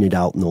 as you pointed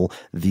out, Noel,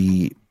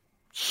 the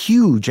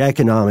huge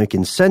economic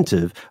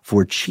incentive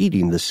for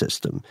cheating the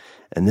system.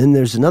 And then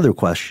there's another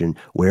question,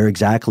 where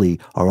exactly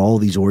are all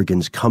these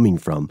organs coming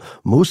from?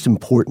 Most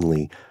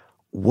importantly,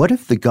 what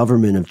if the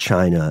government of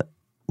China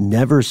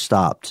never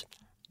stopped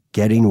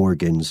getting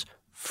organs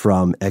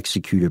from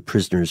executed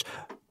prisoners?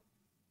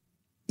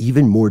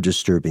 Even more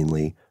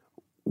disturbingly,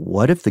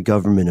 what if the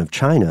government of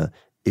China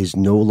is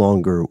no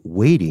longer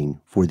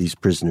waiting for these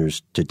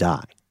prisoners to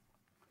die?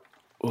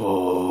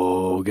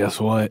 Oh, guess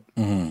what?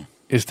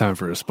 It's time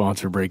for a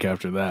sponsor break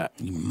after that.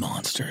 You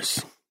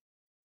monsters.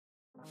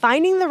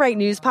 Finding the right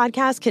news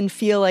podcast can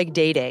feel like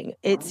dating.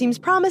 It seems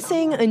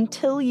promising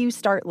until you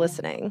start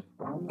listening.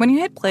 When you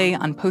hit play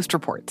on Post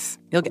Reports,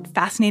 you'll get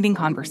fascinating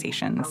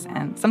conversations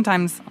and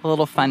sometimes a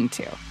little fun,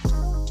 too.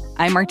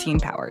 I'm Martine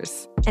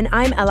Powers. And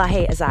I'm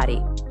Elahe Azadi.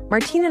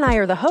 Martine and I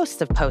are the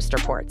hosts of Post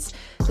Reports.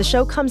 The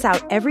show comes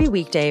out every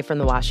weekday from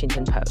The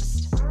Washington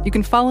Post. You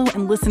can follow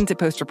and listen to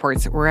Post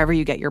Reports wherever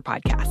you get your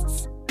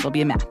podcasts. It'll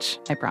be a match,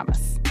 I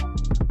promise.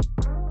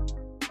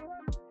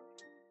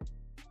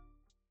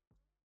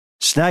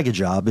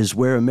 Snagajob is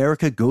where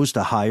America goes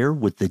to hire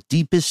with the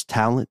deepest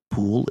talent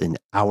pool in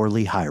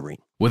hourly hiring.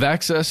 With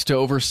access to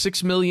over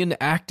 6 million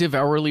active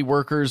hourly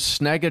workers,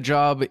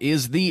 Snagajob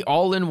is the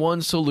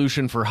all-in-one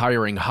solution for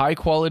hiring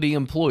high-quality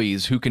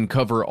employees who can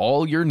cover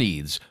all your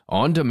needs,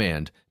 on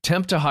demand,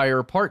 temp to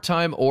hire,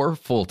 part-time or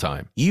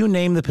full-time. You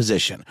name the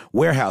position: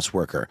 warehouse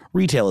worker,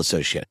 retail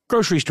associate,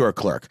 grocery store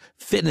clerk,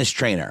 fitness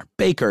trainer,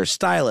 baker,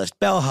 stylist,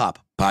 bellhop,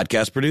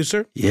 podcast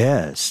producer.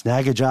 Yeah,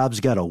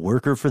 Snagajob's got a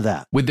worker for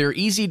that. With their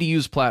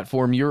easy-to-use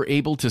platform, you're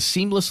able to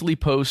seamlessly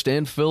post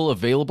and fill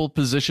available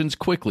positions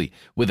quickly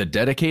with a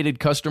dedicated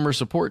customer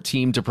support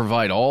team to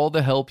provide all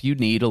the help you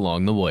need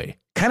along the way.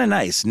 Kind of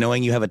nice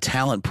knowing you have a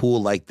talent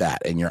pool like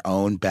that in your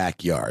own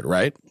backyard,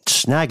 right?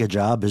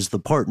 Snagajob is the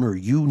partner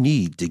you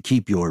need to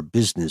keep your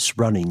business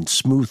running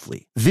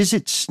smoothly.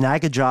 Visit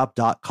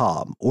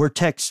snagajob.com or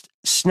text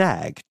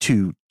SNAG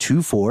to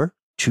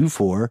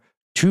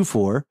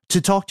 242424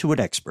 to talk to an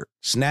expert.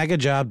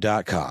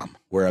 Snagajob.com,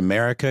 where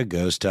America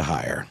goes to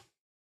hire.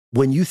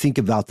 When you think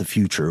about the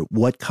future,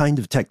 what kind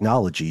of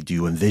technology do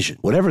you envision?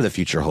 Whatever the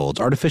future holds,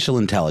 artificial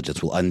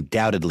intelligence will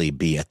undoubtedly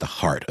be at the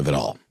heart of it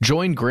all.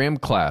 Join Graham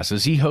Class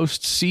as he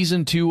hosts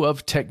Season 2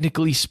 of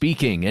Technically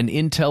Speaking, an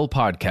Intel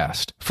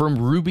podcast from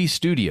Ruby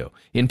Studio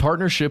in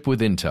partnership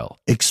with Intel.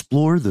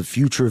 Explore the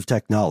future of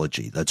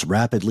technology that's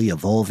rapidly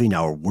evolving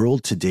our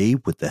world today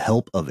with the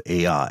help of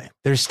AI.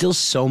 There's still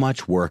so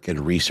much work and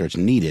research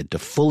needed to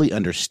fully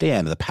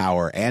understand the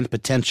power and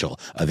potential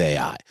of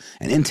AI,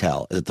 and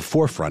Intel is at the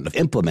forefront of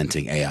implementing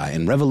AI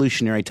and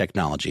revolutionary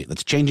technology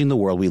that's changing the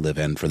world we live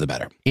in for the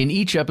better. In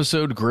each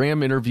episode,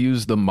 Graham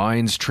interviews the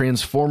minds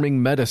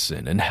transforming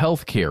medicine and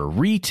healthcare,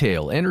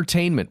 retail,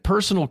 entertainment,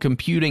 personal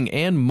computing,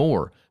 and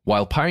more,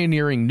 while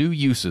pioneering new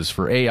uses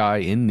for AI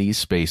in these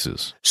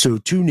spaces. So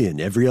tune in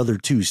every other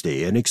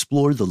Tuesday and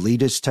explore the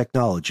latest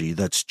technology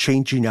that's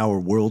changing our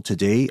world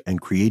today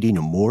and creating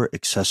a more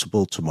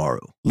accessible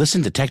tomorrow.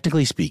 Listen to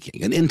Technically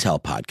Speaking, an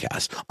Intel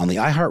podcast on the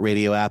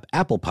iHeartRadio app,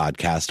 Apple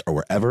Podcast, or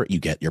wherever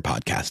you get your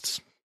podcasts.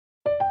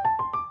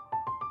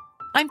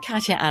 I'm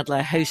Katya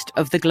Adler, host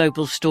of The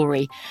Global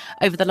Story.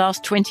 Over the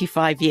last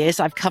 25 years,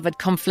 I've covered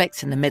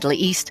conflicts in the Middle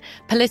East,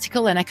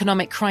 political and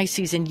economic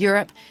crises in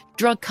Europe,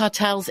 drug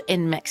cartels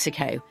in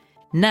Mexico.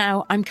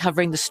 Now I'm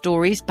covering the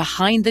stories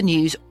behind the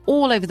news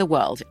all over the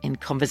world in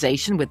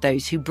conversation with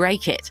those who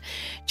break it.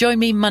 Join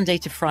me Monday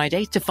to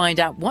Friday to find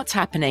out what's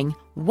happening,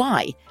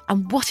 why,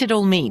 and what it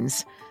all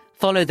means.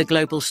 Follow The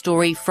Global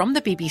Story from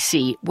the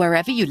BBC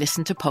wherever you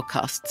listen to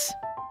podcasts.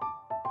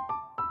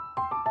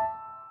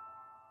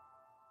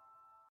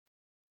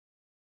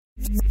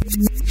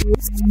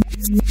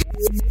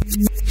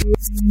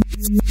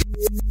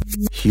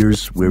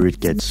 Here's where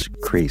it gets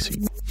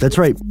crazy. That's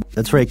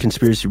right,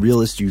 conspiracy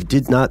realists. You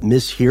did not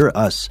mishear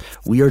us.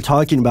 We are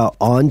talking about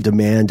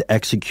on-demand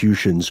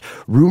executions.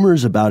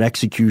 Rumors about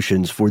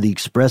executions for the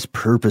express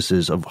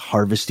purposes of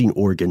harvesting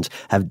organs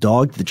have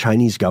dogged the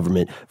Chinese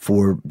government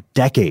for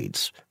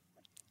decades.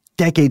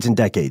 Decades and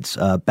decades,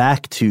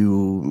 back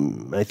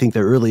to, I think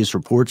the earliest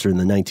reports are in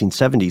the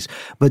 1970s,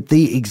 but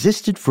they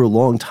existed for a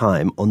long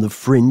time on the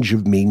fringe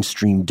of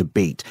mainstream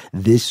debate.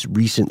 This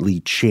recently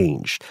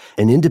changed.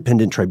 An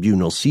independent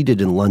tribunal seated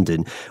in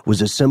London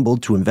was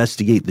assembled to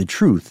investigate the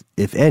truth,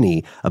 if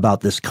any,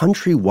 about this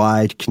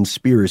countrywide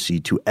conspiracy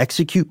to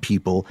execute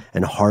people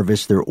and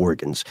harvest their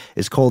organs.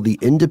 It's called the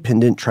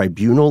Independent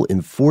Tribunal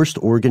Enforced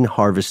Organ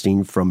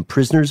Harvesting from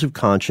Prisoners of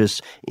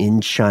Conscience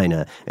in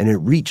China, and it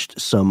reached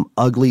some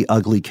ugly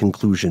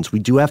conclusions. We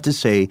do have to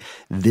say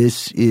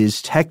this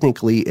is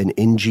technically an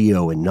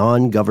NGO, a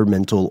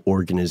non-governmental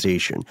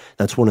organization.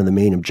 That's one of the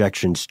main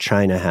objections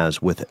China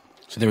has with it.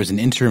 So there was an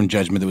interim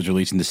judgment that was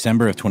released in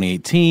December of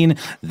 2018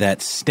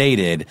 that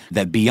stated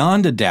that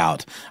beyond a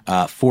doubt,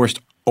 forced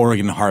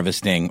organ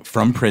harvesting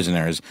from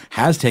prisoners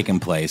has taken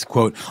place,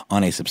 quote,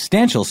 on a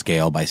substantial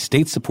scale by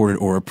state-supported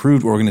or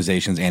approved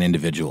organizations and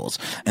individuals.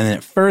 And then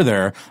it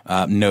further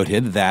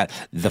noted that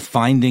the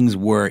findings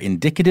were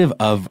indicative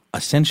of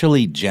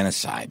essentially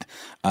genocide,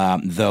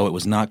 though it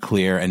was not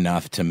clear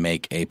enough to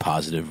make a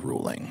positive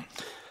ruling.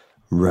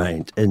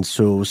 Right. And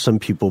so some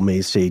people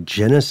may say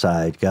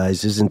genocide,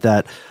 guys, isn't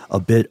that a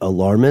bit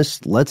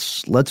alarmist?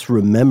 Let's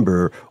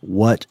remember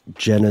what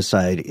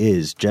genocide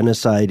is.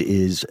 Genocide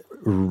is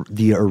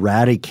the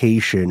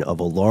eradication of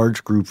a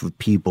large group of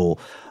people,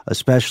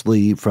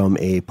 especially from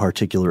a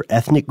particular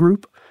ethnic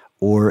group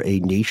or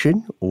a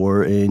nation,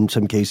 or in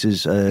some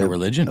cases, a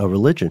religion.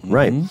 Mm-hmm.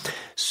 Right.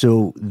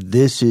 So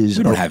this is...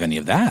 We don't have any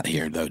of that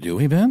here, though, do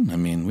we, Ben? I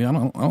mean,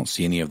 I don't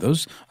see any of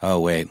those. Oh,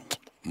 wait.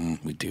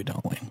 We do,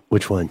 don't we?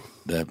 Which one?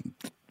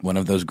 One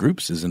of those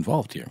groups is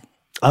involved here.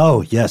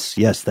 Oh, yes,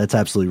 that's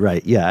absolutely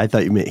right. Yeah, I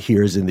thought you meant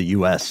here as in the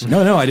U.S.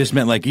 No, I just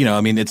meant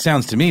it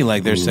sounds to me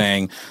like they're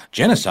saying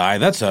genocide,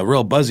 that's a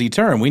real buzzy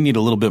term. We need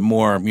a little bit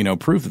more,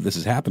 proof that this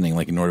is happening.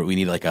 We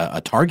need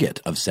a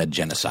target of said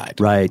genocide.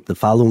 Right, the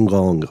Falun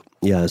Gong.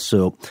 Yeah,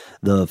 so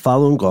the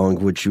Falun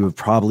Gong, which you have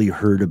probably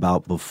heard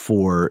about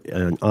before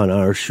on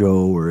our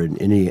show or in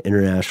any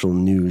international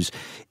news,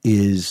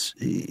 is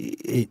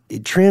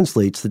it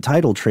translates, the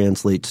title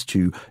translates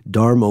to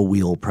Dharma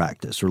wheel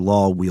practice or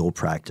law wheel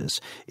practice.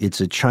 It's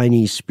a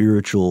Chinese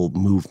spiritual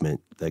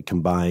movement that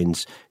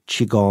combines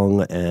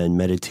Qigong and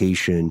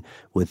meditation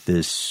with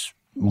this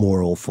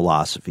moral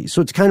philosophy.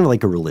 So it's kind of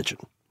like a religion.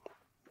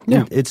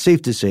 Yeah. It's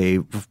safe to say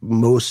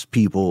most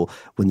people,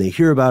 when they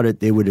hear about it,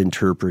 they would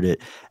interpret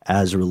it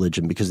as a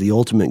religion because the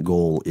ultimate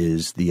goal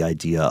is the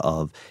idea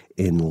of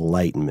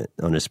enlightenment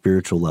on a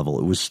spiritual level.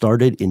 It was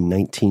started in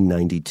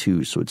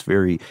 1992, so it's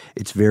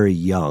very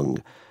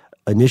young.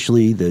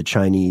 Initially, the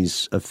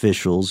Chinese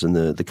officials and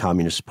the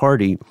Communist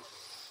Party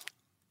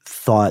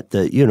thought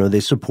that, they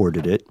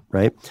supported it,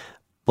 right?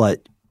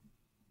 But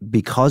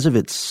because of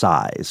its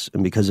size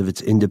and because of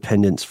its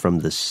independence from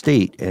the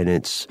state and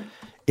its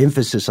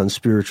emphasis on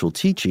spiritual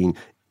teaching,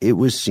 it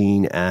was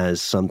seen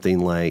as something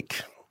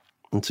like,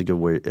 that's a good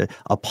word,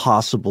 a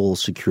possible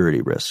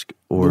security risk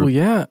or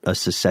a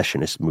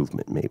secessionist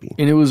movement maybe.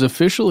 And it was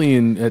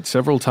officially at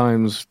several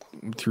times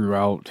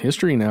throughout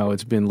history now,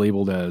 it's been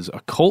labeled as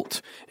a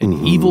cult,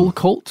 an evil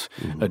cult,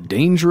 a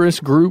dangerous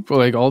group,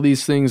 like all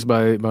these things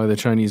by the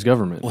Chinese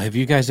government. Well, have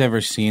you guys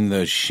ever seen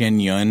those Shen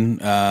Yun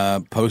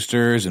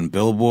posters and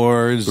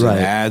billboards and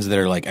ads that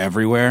are like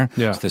everywhere?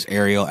 Yeah. It's this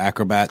aerial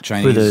acrobat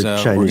Chinese,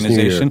 Chinese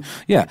organization.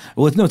 Yeah.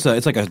 Well,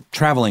 it's like a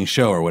traveling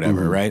show or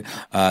whatever, right?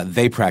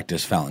 They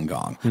practice Falun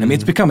Gong. I mean,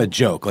 it's become a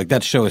joke. Like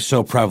that show is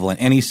so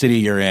prevalent. Any city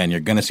you're in, you're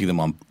going to see them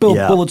on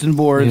bulletin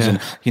boards and,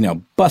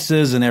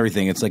 buses and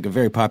everything. It's like a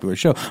very popular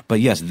show.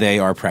 But yes, they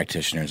are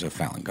practitioners of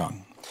Falun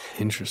Gong.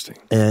 Interesting.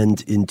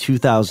 And in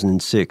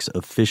 2006,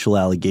 official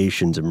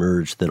allegations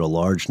emerged that a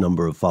large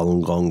number of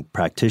Falun Gong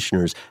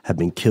practitioners have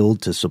been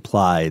killed to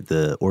supply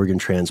the organ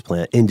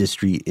transplant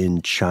industry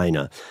in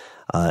China.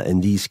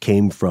 And these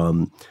came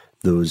from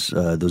those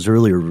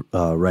earlier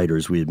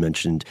writers we had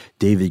mentioned,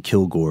 David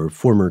Kilgour,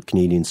 former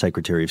Canadian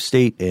Secretary of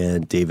State,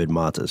 and David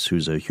Matas,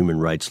 who's a human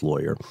rights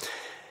lawyer.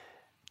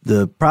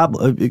 The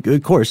problem,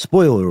 of course,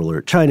 spoiler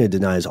alert, China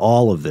denies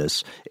all of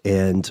this.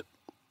 And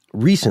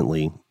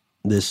recently,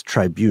 this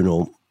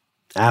tribunal,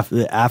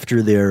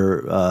 after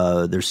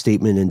their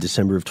statement in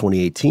December of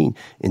 2018,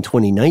 in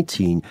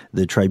 2019,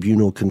 the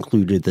tribunal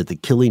concluded that the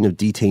killing of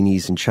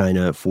detainees in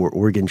China for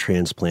organ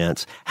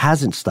transplants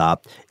hasn't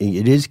stopped.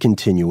 It is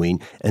continuing.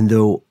 And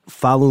though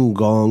Falun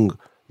Gong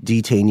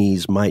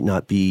detainees might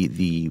not be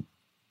the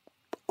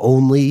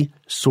only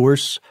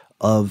source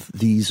of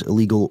these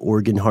illegal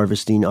organ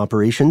harvesting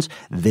operations,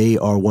 they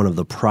are one of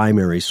the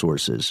primary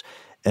sources.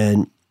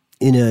 And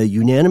in a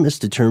unanimous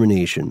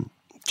determination,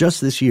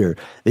 just this year,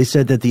 they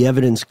said that the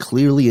evidence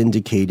clearly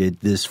indicated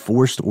this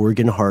forced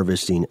organ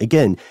harvesting,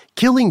 again,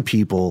 killing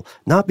people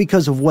not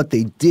because of what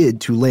they did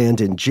to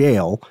land in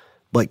jail,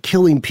 but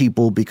killing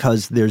people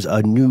because there's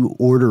a new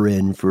order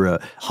in for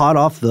a hot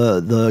off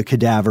the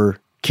cadaver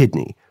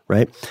kidney,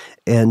 right?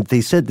 And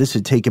they said this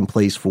had taken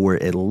place for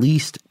at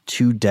least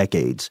 2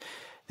 decades.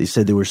 They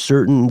said they were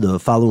certain the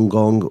Falun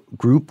Gong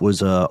group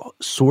was a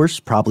source,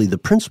 probably the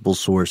principal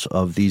source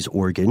of these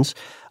organs.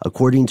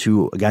 According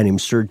to a guy named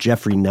Sir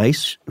Geoffrey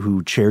Nice,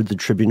 who chaired the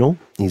tribunal,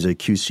 he's a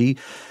QC,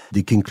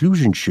 the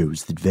conclusion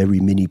shows that very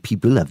many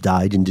people have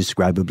died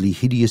indescribably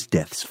hideous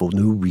deaths for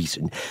no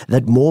reason,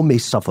 that more may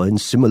suffer in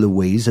similar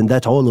ways, and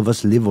that all of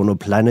us live on a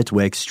planet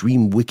where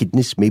extreme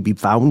wickedness may be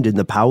found in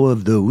the power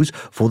of those,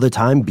 for the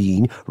time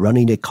being,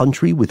 running a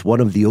country with one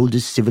of the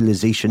oldest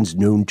civilizations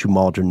known to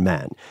modern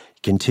man.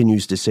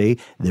 Continues to say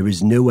there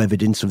is no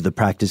evidence of the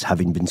practice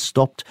having been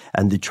stopped,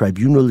 and the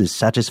tribunal is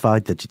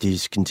satisfied that it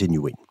is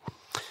continuing.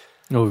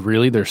 Oh,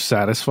 really? They're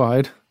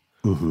satisfied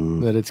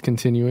that it's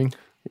continuing?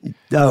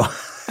 No.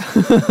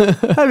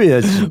 I mean,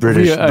 it's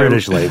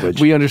British language.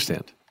 We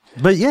understand.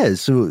 But yeah,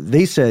 so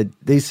they said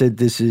this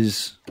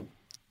is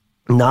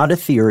not a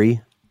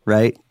theory,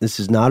 right? This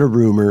is not a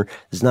rumor.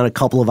 This is not a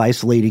couple of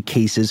isolated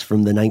cases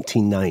from the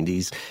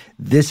 1990s.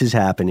 This is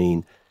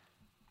happening.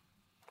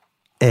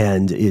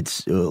 And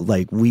it's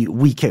like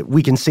we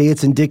can say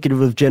it's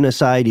indicative of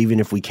genocide, even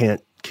if we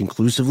can't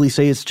conclusively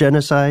say it's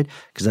genocide,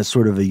 because that's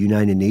sort of a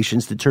United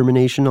Nations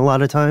determination a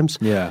lot of times.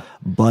 Yeah.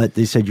 But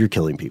they said you're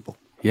killing people.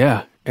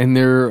 Yeah, and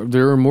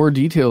there are more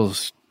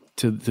details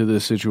to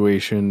this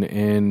situation,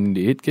 and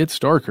it gets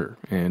darker.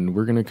 And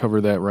we're going to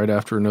cover that right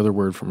after another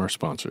word from our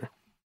sponsor.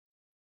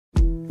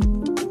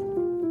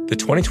 The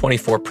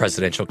 2024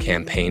 presidential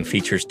campaign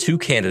features 2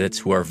 candidates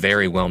who are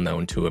very well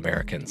known to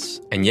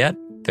Americans, and yet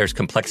there's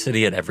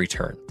complexity at every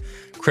turn.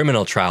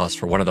 Criminal trials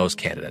for one of those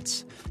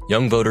candidates.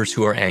 Young voters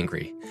who are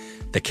angry.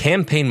 The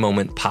Campaign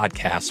Moment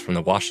podcast from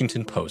the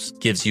Washington Post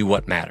gives you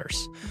what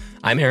matters.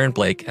 I'm Aaron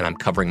Blake, and I'm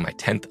covering my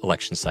 10th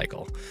election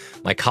cycle.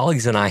 My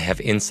colleagues and I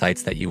have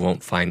insights that you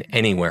won't find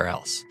anywhere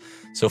else.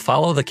 So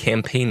follow The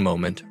Campaign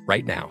Moment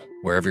right now,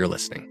 wherever you're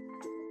listening.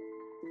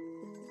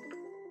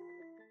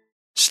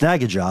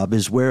 Snagajob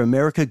is where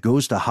America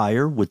goes to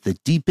hire with the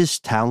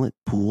deepest talent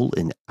pool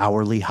in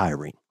hourly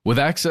hiring. With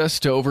access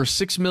to over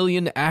 6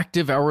 million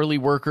active hourly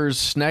workers,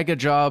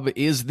 Snagajob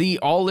is the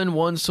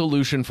all-in-one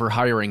solution for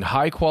hiring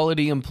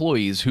high-quality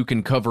employees who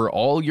can cover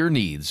all your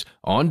needs,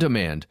 on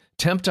demand,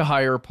 temp to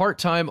hire,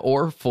 part-time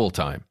or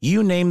full-time.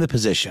 You name the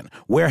position: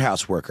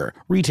 warehouse worker,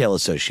 retail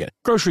associate,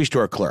 grocery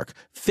store clerk,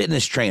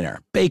 fitness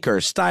trainer,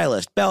 baker,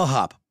 stylist,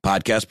 bellhop,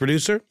 podcast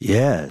producer.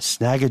 Yeah,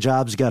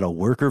 Snagajob's got a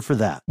worker for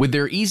that. With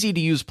their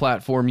easy-to-use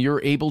platform,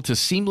 you're able to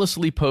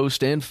seamlessly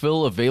post and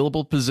fill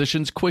available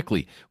positions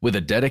quickly with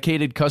a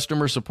dedicated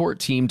customer support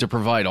team to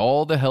provide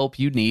all the help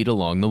you need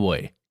along the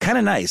way. Kind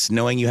of nice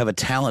knowing you have a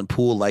talent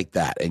pool like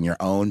that in your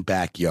own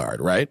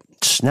backyard, right?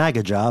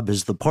 Snagajob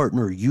is the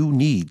partner you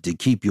need to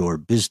keep your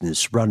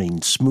business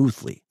running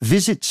smoothly.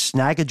 Visit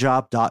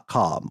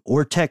snagajob.com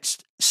or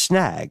text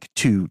SNAG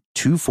to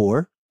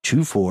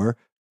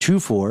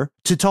 242424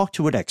 to talk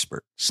to an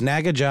expert.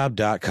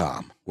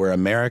 Snagajob.com, where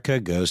America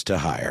goes to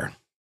hire.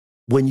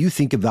 When you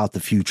think about the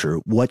future,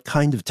 what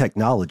kind of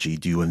technology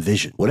do you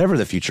envision? Whatever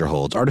the future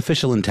holds,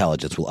 artificial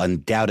intelligence will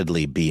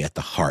undoubtedly be at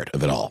the heart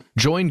of it all.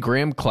 Join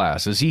Graham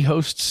Class as he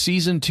hosts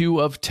Season 2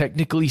 of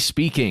Technically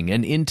Speaking,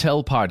 an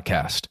Intel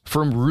podcast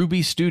from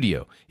Ruby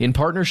Studio in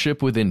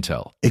partnership with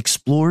Intel.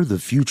 Explore the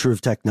future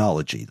of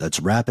technology that's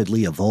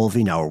rapidly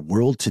evolving our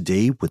world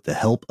today with the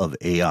help of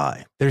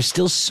AI. There's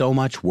still so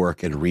much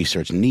work and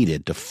research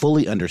needed to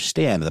fully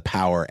understand the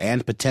power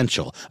and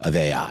potential of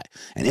AI,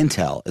 and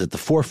Intel is at the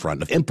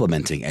forefront of implementing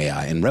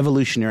AI and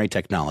revolutionary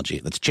technology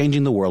that's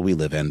changing the world we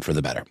live in for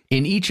the better.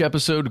 In each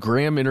episode,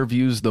 Graham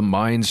interviews the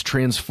minds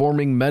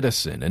transforming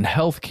medicine and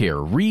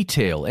healthcare,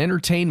 retail,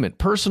 entertainment,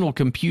 personal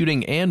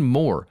computing, and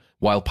more,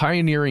 while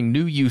pioneering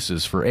new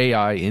uses for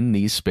AI in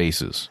these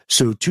spaces.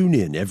 So tune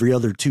in every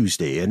other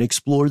Tuesday and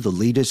explore the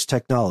latest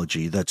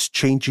technology that's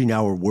changing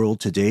our world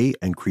today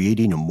and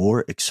creating a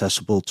more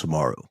accessible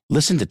tomorrow.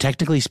 Listen to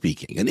Technically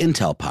Speaking, an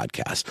Intel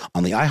podcast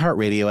on the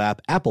iHeartRadio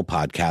app, Apple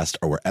Podcast,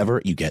 or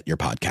wherever you get your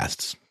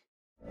podcasts.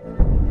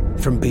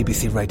 From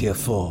BBC Radio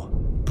 4,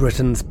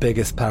 Britain's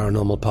biggest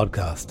paranormal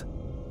podcast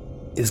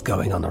is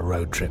going on a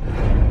road trip.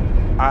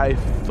 I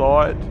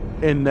thought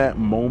in that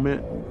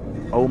moment,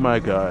 oh my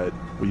God,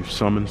 we've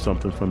summoned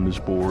something from this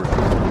board.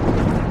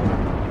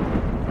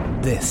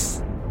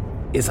 This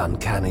is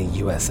Uncanny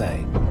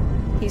USA.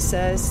 He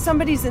says,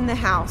 somebody's in the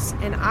house,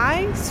 and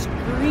I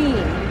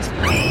screamed.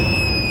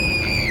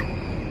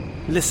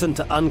 Listen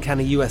to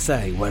Uncanny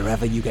USA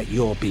wherever you get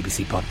your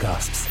BBC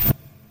podcasts,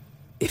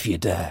 if you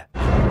dare.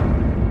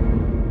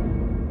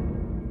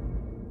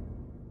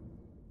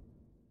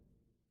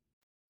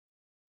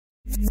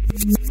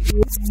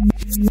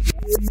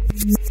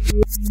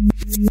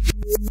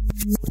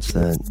 What's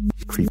that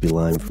creepy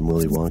line from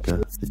Willy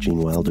Wonka, the Gene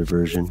Wilder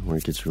version, where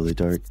it gets really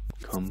dark?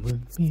 Come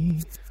with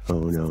me. Oh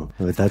no,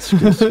 that's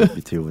just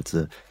creepy too. What's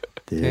the?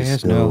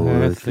 There's no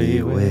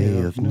earthly way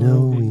of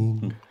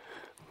knowing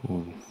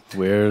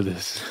where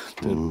this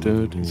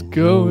is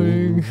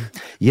going.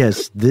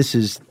 Yes, this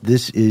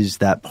is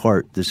that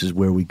part. This is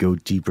where we go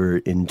deeper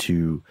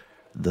into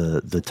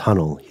the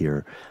tunnel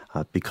here.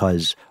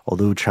 Because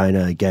although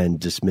China, again,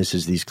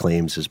 dismisses these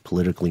claims as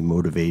politically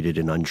motivated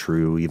and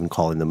untrue, even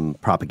calling them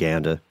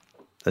propaganda,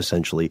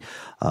 essentially,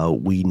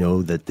 we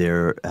know that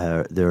there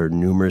are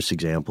numerous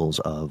examples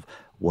of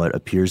what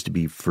appears to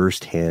be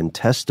firsthand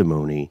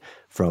testimony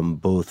from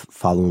both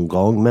Falun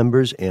Gong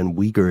members and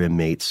Uyghur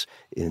inmates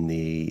in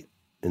the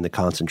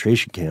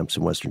concentration camps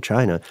in Western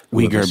China.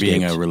 Uyghur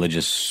being a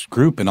religious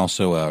group and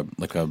also a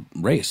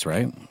race,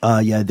 right?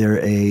 Yeah,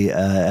 they're a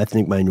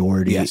ethnic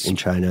minority in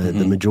China.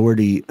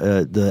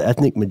 Mm-hmm. The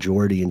ethnic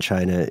majority in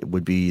China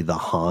would be the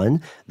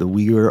Han. The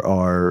Uyghur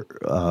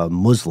are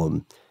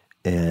Muslim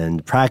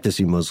and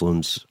practicing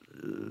Muslims.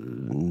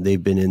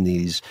 They've been in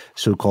these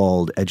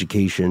so-called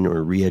education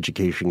or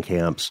re-education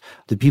camps.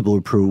 The people who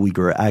are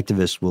pro-Uyghur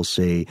activists will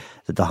say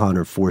that the Han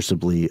are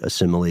forcibly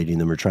assimilating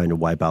them or trying to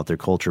wipe out their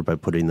culture by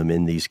putting them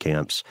in these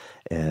camps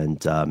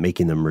and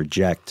making them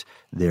reject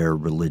their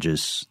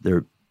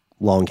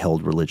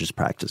long-held religious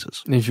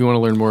practices. And if you want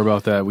to learn more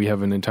about that, we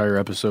have an entire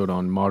episode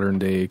on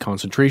modern-day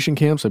concentration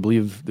camps. I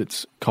believe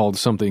it's called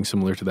something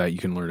similar to that. You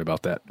can learn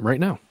about that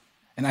right now.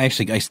 And I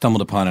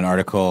stumbled upon an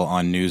article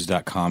on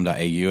news.com.au,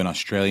 an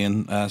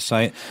Australian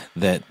site,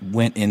 that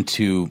went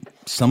into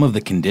some of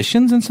the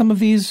conditions in some of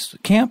these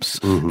camps.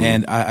 Mm-hmm.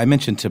 And I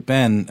mentioned to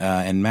Ben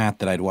and Matt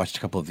that I'd watched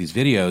a couple of these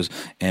videos,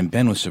 and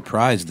Ben was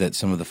surprised that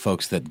some of the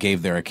folks that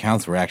gave their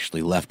accounts were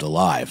actually left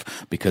alive,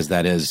 because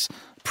that is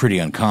pretty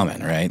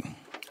uncommon, right?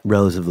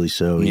 Relatively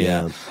so,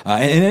 yeah.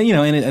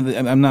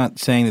 And I'm not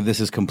saying that this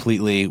is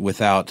completely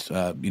without,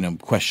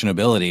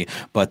 questionability,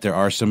 but there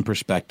are some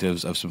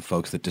perspectives of some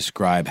folks that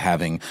describe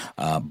having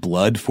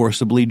blood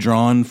forcibly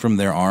drawn from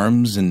their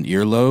arms and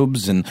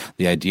earlobes, and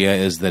the idea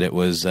is that it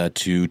was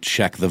to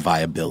check the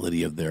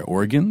viability of their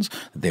organs.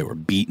 They were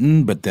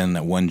beaten, but then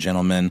that one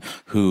gentleman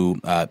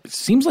who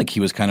seems like he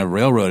was kind of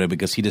railroaded,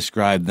 because he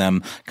described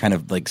them kind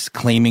of like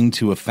claiming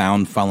to have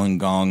found Falun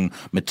Gong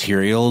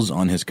materials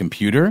on his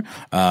computer,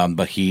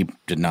 but he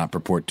did not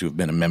purport to have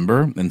been a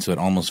member, and so it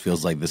almost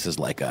feels like this is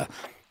like a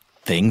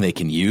thing they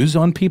can use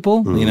on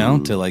people,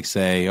 to like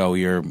say, oh,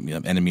 you're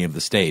enemy of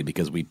the state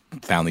because we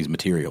found these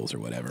materials or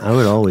whatever. I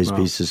would always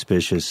be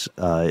suspicious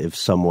if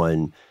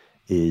someone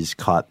is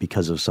caught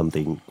because of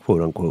something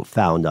quote unquote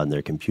found on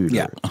their computer.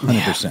 Yeah,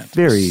 100%.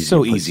 Very easy.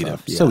 So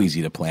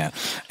easy to plant.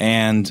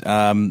 And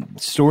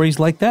stories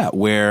like that,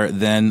 where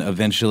then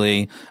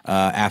eventually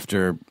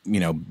after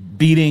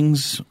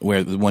beatings,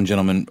 where the one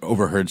gentleman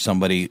overheard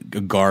a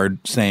guard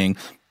saying,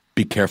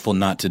 be careful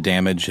not to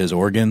damage his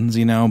organs,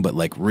 but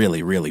like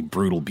really, really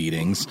brutal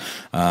beatings.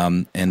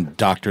 And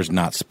doctors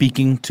not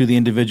speaking to the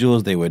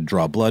individuals, they would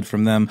draw blood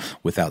from them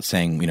without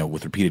saying,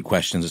 with repeated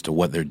questions as to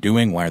what they're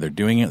doing, why they're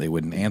doing it, they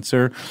wouldn't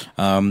answer.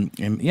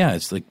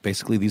 It's like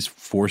basically these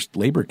forced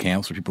labor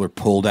camps where people are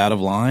pulled out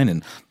of line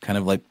and kind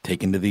of like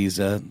taken to these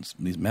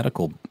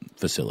medical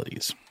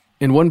facilities.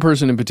 And one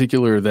person in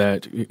particular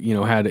that,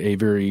 had a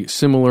very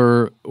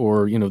similar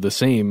or, the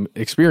same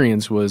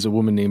experience was a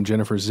woman named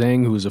Jennifer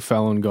Zhang, who was a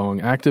Falun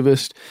Gong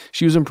activist.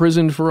 She was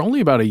imprisoned for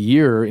only about a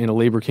year in a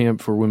labor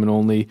camp for women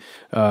only.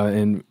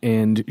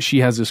 And she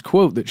has this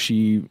quote that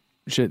she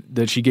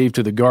gave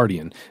to The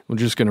Guardian. We're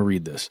just going to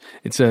read this.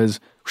 It says,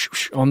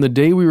 "On the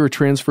day we were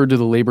transferred to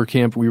the labor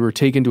camp, we were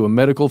taken to a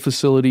medical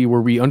facility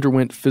where we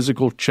underwent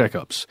physical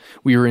checkups.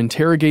 We were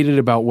interrogated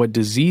about what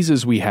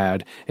diseases we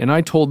had, and I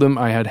told them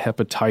I had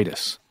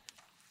hepatitis.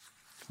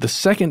 The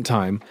second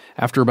time,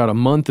 after about a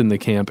month in the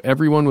camp,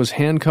 everyone was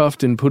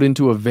handcuffed and put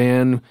into a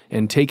van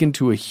and taken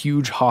to a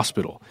huge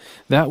hospital.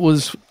 That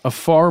was a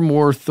far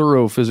more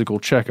thorough physical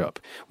checkup.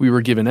 We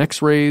were given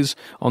x-rays.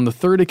 On the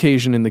third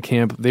occasion in the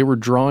camp, they were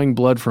drawing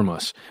blood from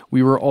us.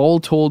 We were all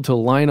told to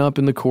line up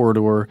in the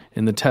corridor,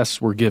 and the tests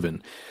were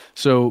given."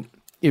 So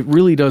it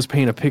really does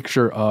paint a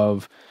picture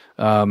of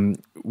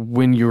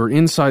when you're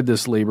inside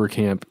this labor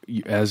camp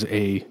as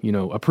a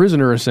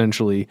prisoner,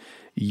 essentially,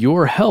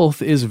 your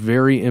health is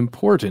very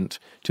important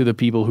to the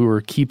people who are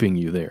keeping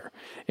you there.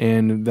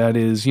 And that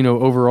is,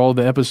 over all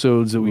the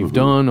episodes that we've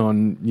done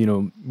on,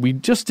 we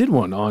just did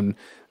one on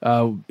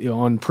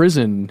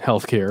prison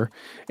healthcare.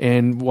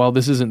 And while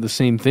this isn't the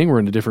same thing, we're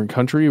in a different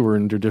country, we're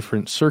under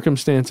different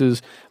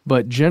circumstances,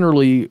 but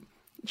generally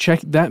check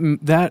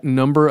that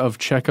number of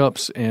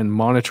checkups and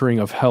monitoring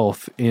of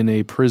health in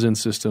a prison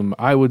system,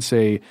 I would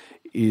say,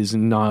 is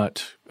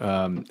not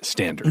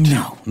standard.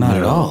 No, not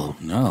at all.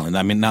 No, and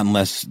I mean, not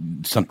unless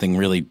something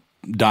really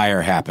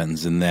dire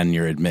happens and then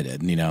you're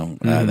admitted.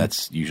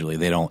 That's usually,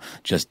 they don't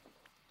just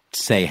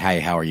say, "Hey,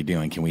 how are you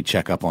doing? Can we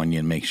check up on you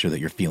and make sure that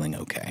you're feeling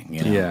okay?"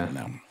 Yeah.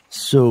 No.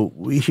 So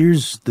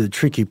here's the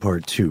tricky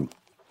part too.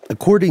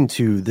 According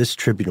to this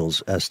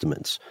tribunal's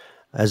estimates,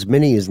 as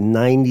many as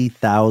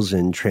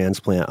 90,000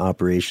 transplant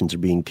operations are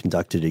being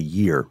conducted a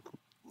year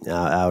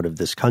out of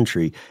this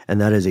country, and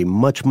that is a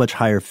much, much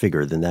higher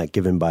figure than that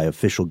given by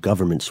official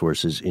government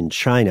sources in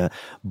China.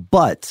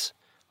 But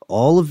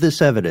all of this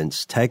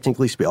evidence,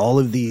 technically speaking, all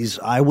of these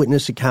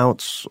eyewitness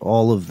accounts,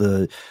 all of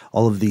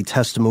the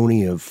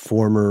testimony of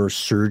former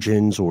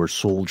surgeons or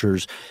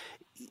soldiers,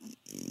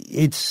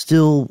 it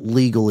still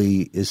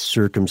legally is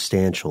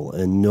circumstantial,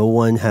 and no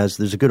one has –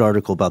 there's a good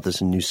article about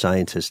this in New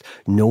Scientist.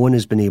 No one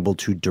has been able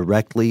to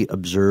directly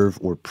observe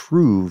or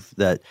prove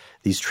that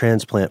these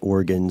transplant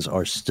organs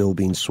are still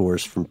being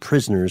sourced from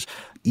prisoners,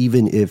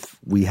 even if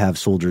we have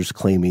soldiers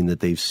claiming that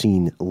they've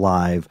seen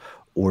live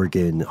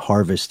organ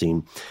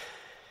harvesting.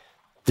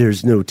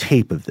 There's no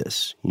tape of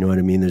this. You know what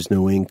I mean? There's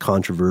no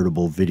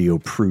incontrovertible video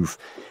proof.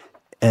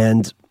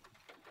 And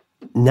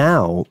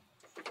now –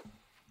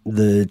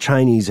 the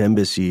Chinese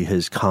embassy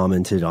has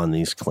commented on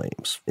these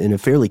claims in a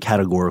fairly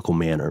categorical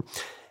manner.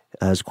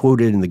 As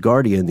quoted in The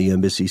Guardian, the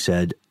embassy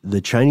said, "The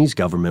Chinese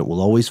government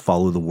will always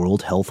follow the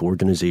World Health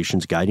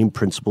Organization's guiding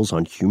principles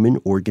on human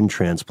organ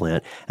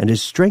transplant and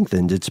has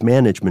strengthened its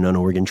management on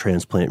organ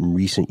transplant in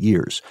recent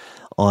years.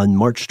 On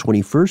March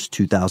 21st,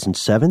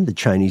 2007, the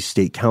Chinese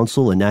State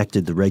Council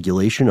enacted the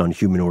regulation on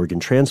human organ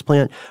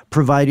transplant,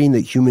 providing that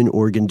human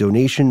organ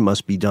donation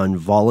must be done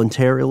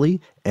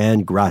voluntarily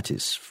and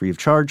gratis, free of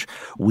charge.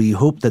 We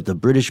hope that the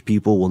British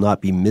people will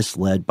not be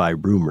misled by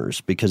rumors,"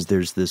 because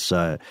there's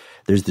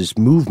this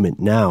movement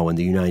now in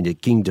the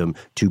United Kingdom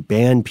to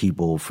ban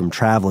people from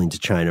traveling to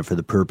China for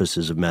the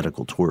purposes of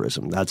medical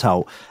tourism. That's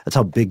how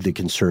big the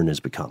concern has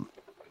become.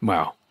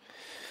 Wow.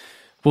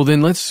 Well,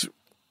 then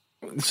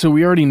so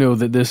we already know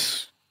that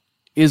this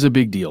is a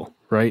big deal,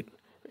 right?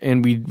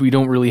 And we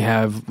don't really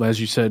have,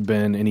 as you said,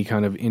 Ben, any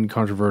kind of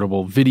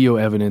incontrovertible video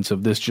evidence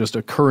of this just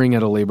occurring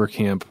at a labor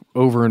camp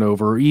over and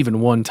over, or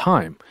even one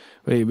time.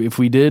 If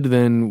we did,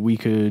 then we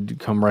could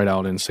come right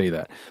out and say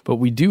that. But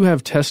we do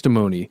have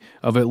testimony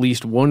of at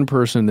least one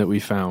person that we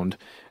found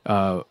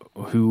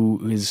who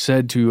is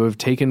said to have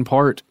taken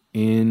part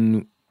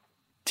in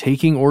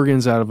taking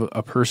organs out of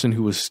a person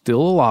who was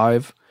still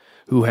alive,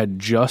 who had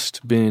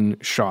just been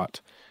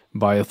shot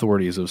by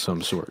authorities of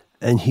some sort.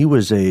 And he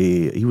was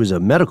a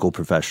medical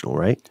professional,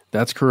 right?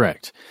 That's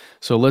correct.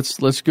 So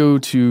let's go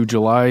to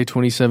July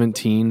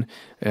 2017.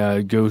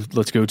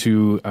 Let's go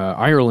to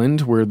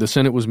Ireland, where the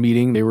Senate was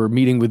meeting. They were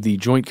meeting with the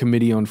Joint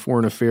Committee on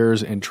Foreign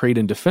Affairs and Trade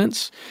and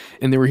Defense,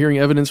 and they were hearing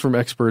evidence from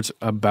experts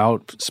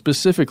about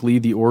specifically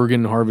the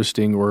organ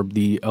harvesting, or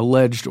the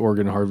alleged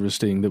organ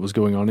harvesting, that was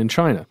going on in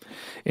China.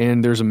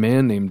 And there's a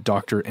man named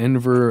Dr.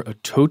 Enver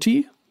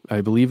Tohti, I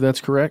believe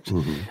that's correct.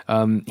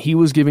 Mm-hmm. He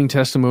was giving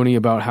testimony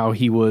about how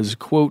he was,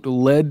 quote,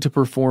 led to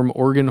perform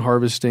organ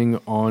harvesting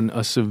on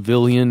a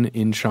civilian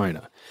in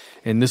China.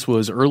 And this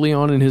was early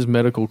on in his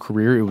medical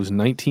career. It was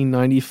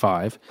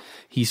 1995.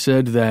 He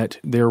said that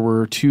there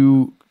were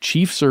two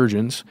chief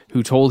surgeons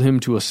who told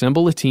him to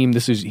assemble a team.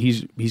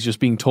 He's just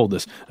being told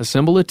this.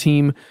 Assemble a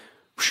team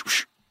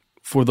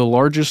for the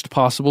largest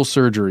possible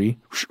surgery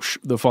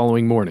the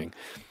following morning.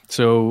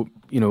 So,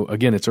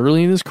 again, it's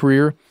early in his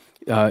career.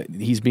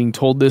 He's being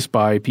told this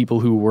by people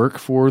who work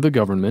for the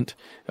government,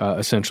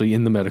 essentially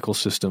in the medical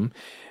system.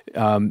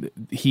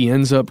 He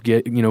ends up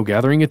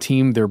gathering a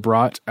team. They're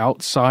brought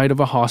outside of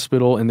a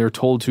hospital and they're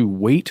told to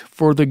wait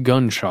for the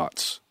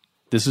gunshots.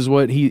 This is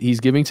what he's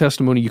giving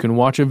testimony. You can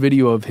watch a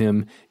video of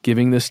him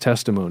giving this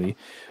testimony.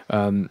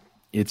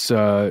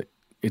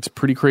 It's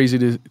pretty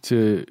crazy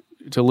to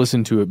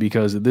listen to it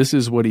because this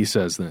is what he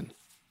says then.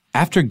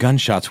 After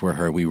gunshots were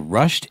heard, we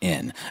rushed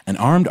in. An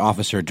armed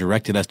officer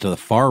directed us to the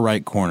far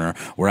right corner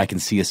where I can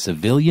see a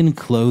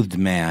civilian-clothed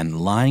man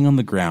lying on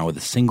the ground with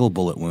a single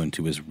bullet wound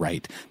to his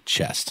right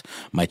chest.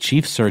 My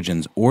chief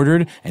surgeons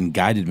ordered and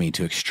guided me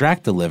to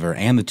extract the liver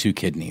and the 2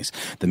 kidneys.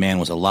 The man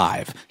was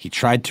alive. He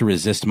tried to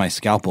resist my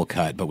scalpel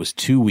cut, but was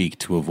too weak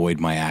to avoid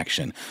my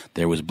action.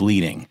 There was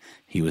bleeding.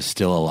 He was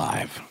still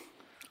alive.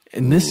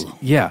 And this,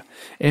 yeah.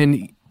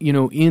 And,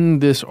 in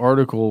this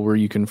article where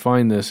you can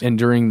find this, and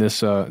during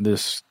this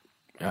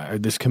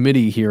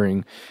committee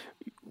hearing,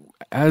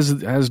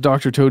 as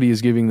Dr. Todi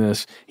is giving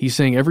this, he's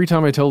saying, every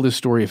time I tell this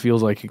story, it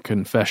feels like a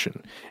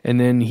confession. And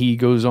then he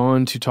goes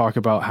on to talk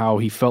about how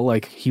he felt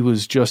like he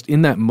was just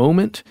in that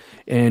moment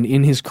and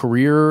in his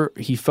career,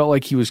 he felt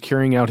like he was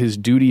carrying out his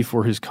duty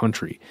for his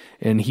country.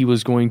 And he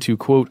was going to,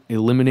 quote,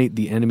 eliminate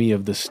the enemy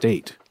of the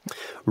state.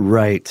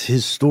 Right.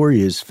 His story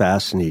is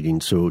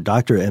fascinating. So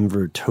Dr.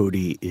 Enver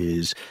Todi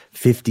is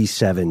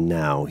 57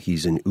 now.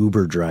 He's an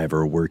Uber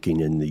driver working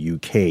in the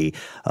UK,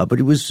 but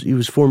he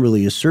was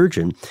formerly a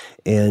surgeon,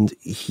 and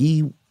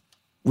he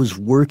was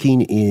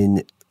working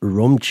in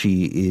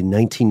Urumqi in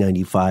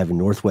 1995 in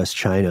northwest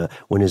China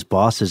when his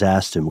bosses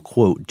asked him,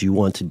 quote, "Do you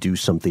want to do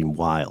something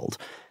wild?"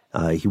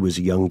 He was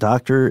a young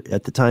doctor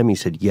at the time. He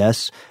said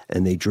yes,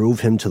 and they drove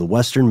him to the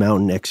Western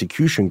Mountain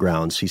execution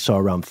grounds. He saw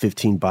around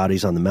 15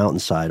 bodies on the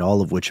mountainside,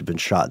 all of which had been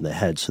shot in the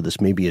head. So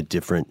this may be a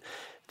different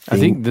thing.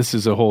 I think this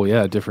is a whole,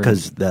 different.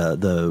 Because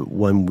the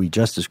one we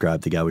just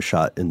described, the guy was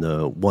shot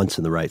once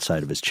in the right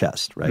side of his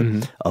chest, right?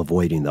 Mm-hmm.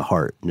 Avoiding the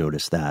heart.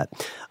 Notice that.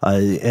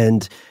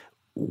 And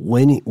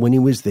when he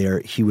was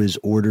there, he was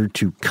ordered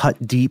to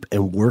cut deep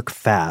and work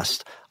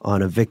fast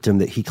on a victim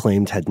that he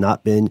claimed had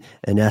not been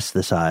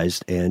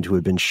anesthetized and who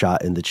had been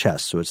shot in the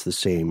chest. So it's the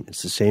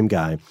same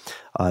guy.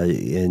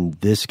 And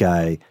this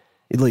guy,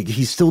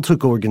 he still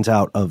took organs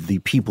out of the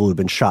people who had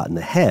been shot in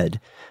the head,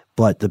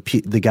 but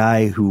the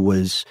guy who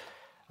was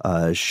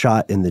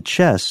shot in the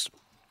chest,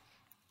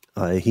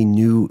 he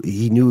knew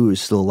he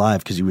was still alive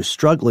because he was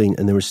struggling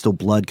and there was still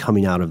blood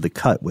coming out of the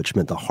cut, which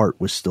meant the heart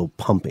was still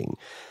pumping.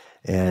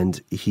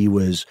 And he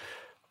was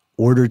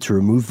ordered to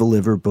remove the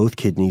liver, both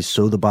kidneys,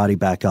 sew the body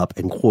back up,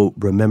 and, quote,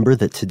 remember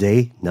that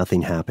today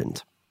nothing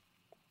happened.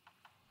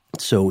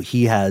 So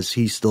he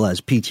still has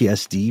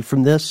PTSD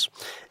from this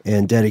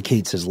and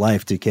dedicates his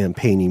life to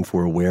campaigning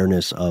for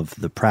awareness of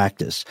the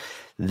practice.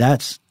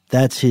 That's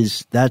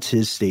his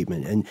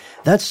statement. And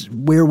that's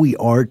where we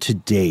are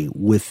today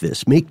with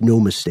this. Make no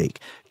mistake.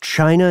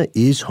 China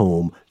is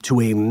home to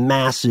a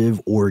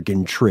massive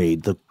organ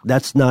trade.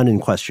 That's not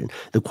in question.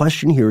 The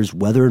question here is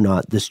whether or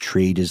not this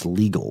trade is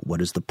legal. What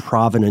is the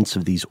provenance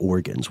of these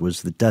organs? What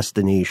is the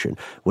destination?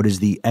 What is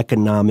the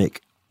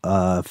economic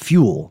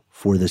fuel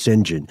for this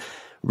engine?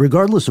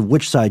 Regardless of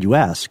which side you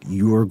ask,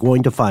 you are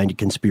going to find a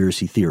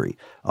conspiracy theory.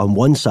 On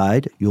one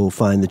side, you'll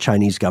find the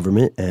Chinese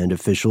government and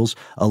officials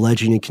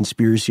alleging a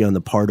conspiracy on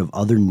the part of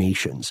other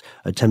nations,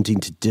 attempting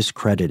to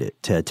discredit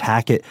it, to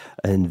attack it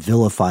and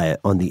vilify it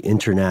on the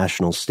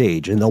international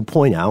stage. And they'll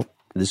point out,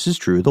 this is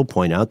true, they'll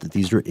point out that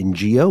these are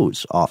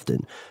NGOs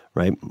often,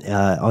 right?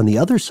 On the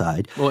other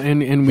side... Well,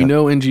 and we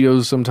know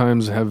NGOs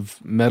sometimes have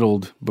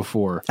meddled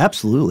before.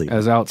 Absolutely.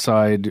 As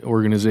outside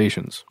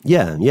organizations.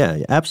 Yeah,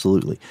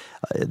 absolutely.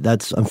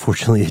 That's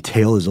unfortunately a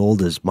tale as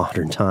old as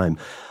modern time.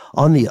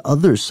 On the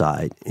other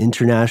side,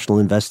 international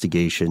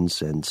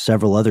investigations and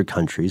several other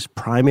countries,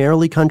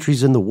 primarily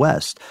countries in the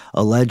West,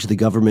 allege the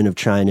government of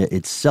China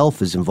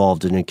itself is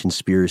involved in a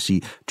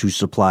conspiracy to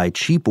supply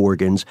cheap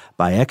organs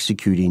by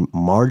executing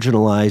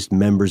marginalized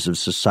members of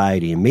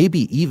society and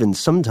maybe even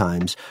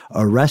sometimes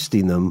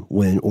arresting them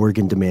when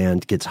organ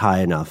demand gets high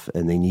enough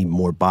and they need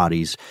more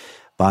bodies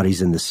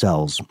in the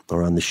cells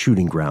or on the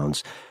shooting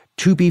grounds.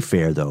 To be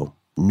fair, though,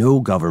 no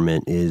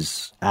government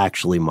is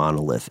actually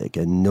monolithic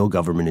and no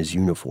government is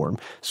uniform.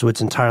 So it's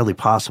entirely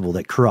possible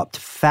that corrupt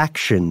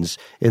factions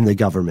in the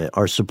government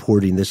are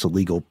supporting this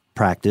illegal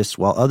practice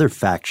while other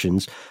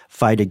factions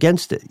fight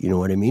against it. You know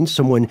what I mean?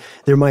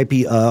 There might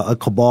be a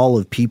cabal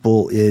of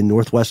people in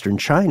northwestern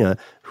China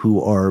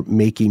who are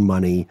making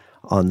money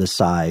on the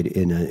side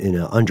in an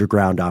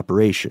underground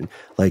operation,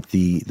 like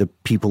the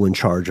people in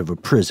charge of a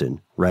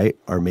prison, right,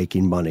 are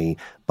making money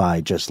by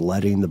just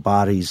letting the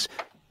bodies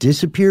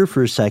disappear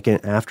for a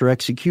second after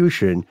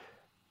execution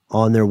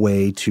on their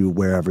way to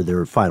wherever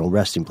their final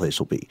resting place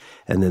will be.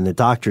 And then the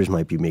doctors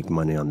might be making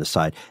money on the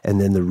side.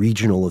 And then the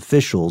regional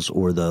officials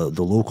or the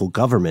local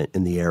government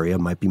in the area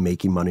might be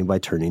making money by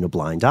turning a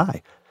blind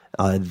eye.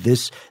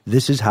 This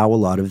is how a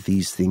lot of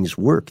these things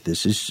work.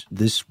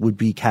 This would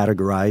be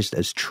categorized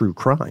as true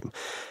crime.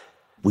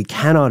 we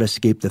cannot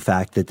escape the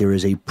fact that there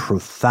is a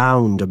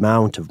profound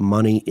amount of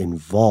money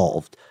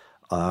involved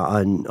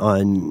on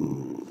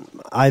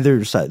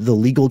either side, the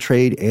legal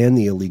trade and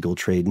the illegal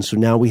trade. And so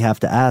now we have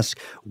to ask,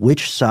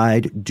 which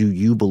side do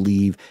you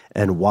believe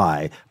and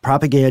why?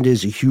 Propaganda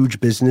is a huge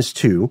business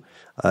too.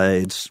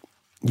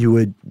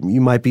 You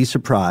might be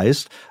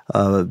surprised,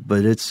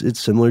 but it's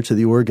similar to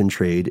the organ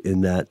trade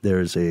in that there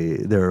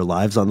are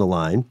lives on the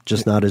line,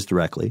 just not as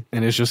directly.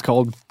 And it's just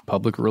called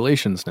public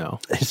relations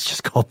now. It's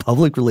just called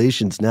public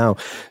relations now.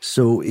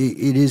 So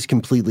it is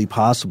completely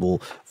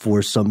possible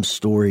for some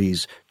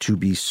stories to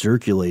be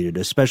circulated,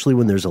 especially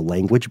when there's a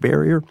language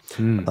barrier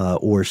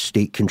or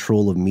state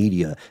control of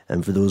media,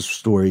 and for those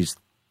stories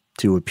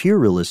to appear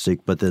realistic,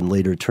 but then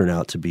later turn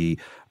out to be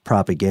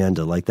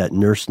propaganda, like that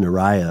Nurse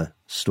Naraya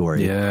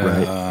story,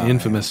 right?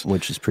 Infamous,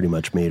 which is pretty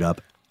much made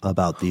up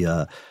about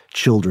the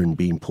children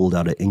being pulled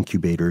out of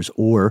incubators,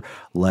 or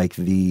like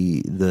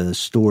the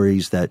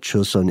stories that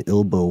Chosun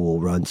Ilbo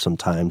will run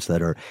sometimes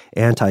that are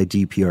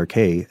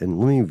anti-DPRK. And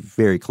let me be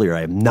very clear,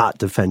 I am not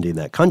defending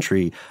that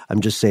country.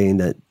 I'm just saying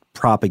that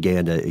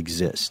propaganda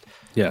exists.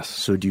 Yes.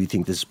 So do you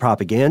think this is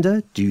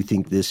propaganda? Do you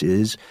think this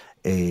is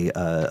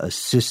a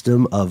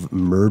system of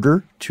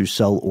murder to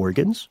sell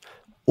organs?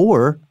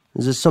 Or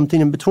is it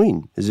something in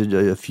between? Is it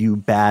a few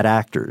bad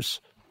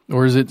actors?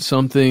 Or is it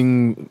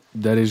something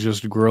that is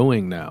just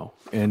growing now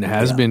and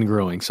has been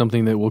growing,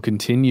 something that will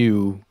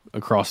continue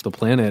across the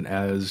planet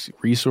as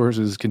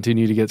resources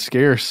continue to get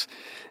scarce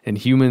and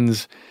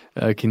humans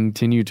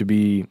continue to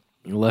be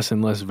less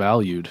and less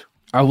valued?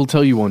 I will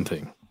tell you one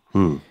thing.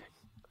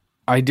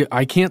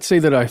 I can't say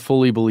that I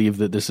fully believe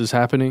that this is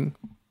happening.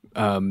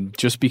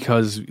 Just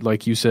because,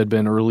 like you said,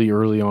 Ben,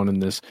 early on in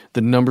this,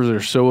 the numbers are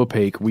so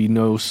opaque. We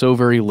know so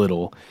very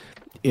little.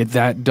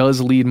 That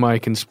does lead my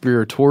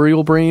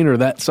conspiratorial brain or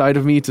that side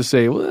of me to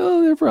say,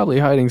 well, they're probably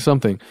hiding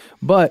something.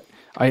 But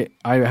I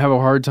have a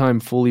hard time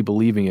fully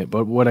believing it.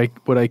 But what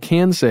I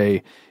can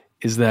say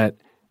is that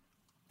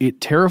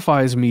it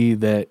terrifies me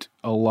that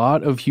a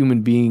lot of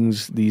human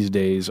beings these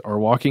days are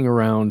walking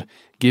around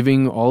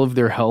giving all of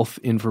their health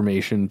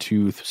information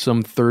to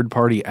some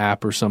third-party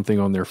app or something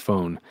on their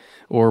phone.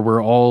 Or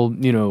we're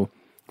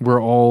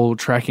all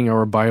tracking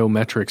our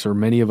biometrics, or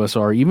many of us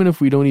are, even if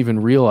we don't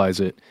even realize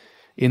it,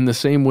 in the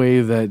same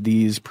way that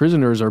these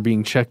prisoners are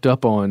being checked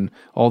up on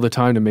all the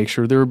time to make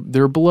sure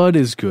their blood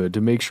is good,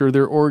 to make sure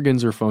their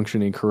organs are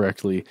functioning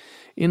correctly.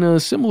 In a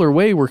similar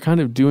way, we're kind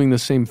of doing the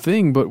same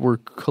thing, but we're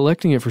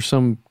collecting it for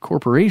some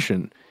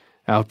corporation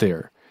out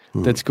there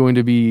that's going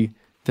to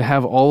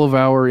have all of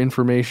our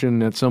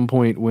information at some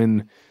point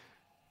when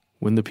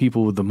the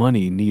people with the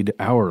money need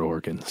our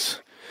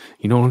organs.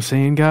 You know what I'm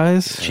saying,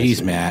 guys?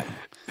 Jeez, Matt.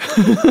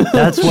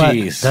 That's why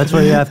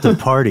you have to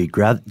party.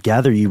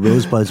 Gather ye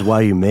rosebuds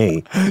while you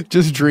may.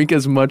 Just drink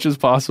as much as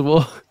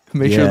possible.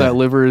 Make sure that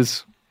liver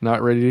is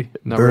not ready.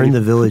 Burn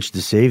the village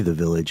to save the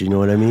village. You know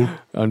what I mean?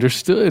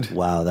 Understood.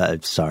 Wow.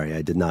 Sorry,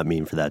 I did not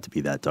mean for that to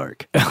be that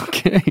dark.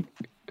 Okay.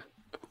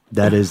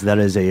 That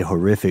is a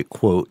horrific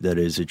quote that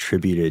is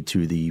attributed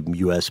to the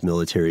U.S.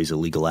 military's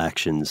illegal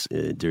actions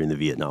during the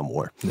Vietnam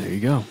War. There you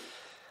go.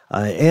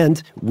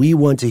 And we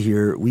want to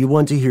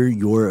hear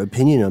your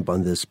opinion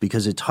upon this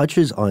because it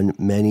touches on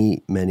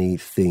many, many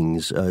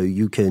things.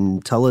 You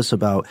can tell us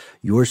about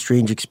your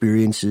strange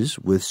experiences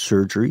with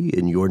surgery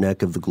in your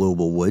neck of the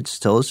global woods.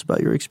 Tell us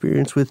about your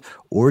experience with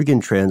organ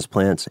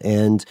transplants,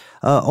 and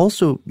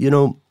also,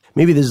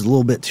 maybe this is a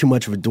little bit too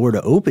much of a door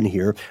to open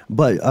here,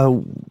 but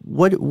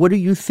what do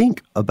you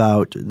think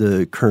about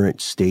the current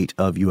state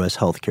of U.S.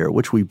 healthcare,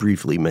 which we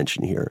briefly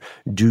mentioned here?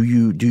 Do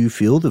you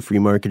feel the free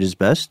market is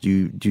best?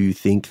 Do you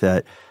think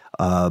that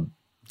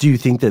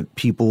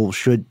people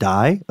should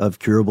die of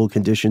curable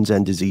conditions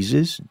and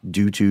diseases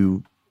due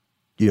to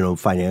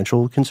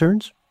financial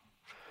concerns?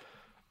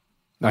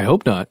 I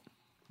hope not.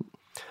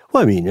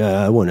 Well, I mean,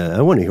 I want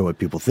to hear what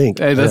people think.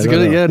 Hey, that's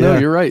good. Yeah, no,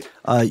 you're right.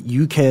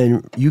 You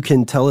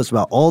can tell us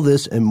about all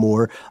this and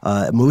more.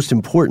 Most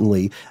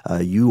importantly,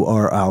 you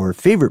are our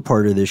favorite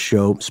part of this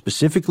show,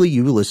 specifically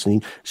you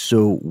listening.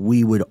 So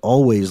we would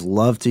always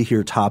love to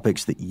hear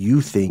topics that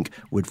you think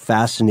would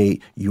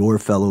fascinate your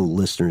fellow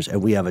listeners.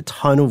 And we have a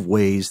ton of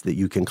ways that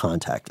you can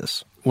contact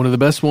us. One of the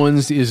best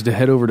ones is to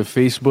head over to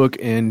Facebook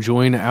and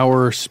join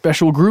our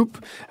special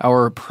group,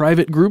 our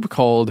private group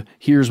called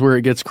Here's Where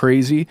It Gets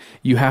Crazy.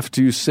 You have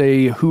to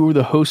say who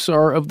the hosts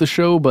are of the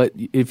show, but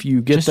if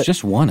you get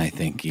just one, I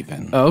think,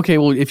 even. Okay,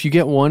 well, if you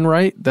get one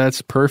right,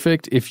 that's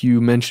perfect. If you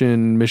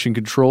mention Mission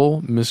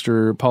Control,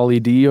 Mr.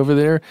 Pauly D over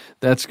there,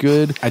 that's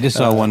good. I just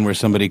saw one where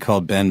somebody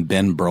called Ben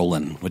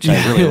Brolin, which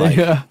I really like.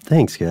 Yeah.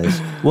 Thanks,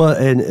 guys. Well,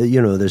 and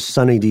there's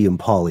Sunny D and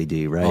Pauly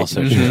D, right?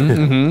 Also, and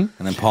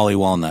then Pauly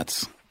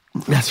Walnuts.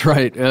 That's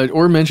right.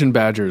 Or mention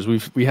badgers.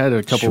 We had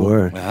a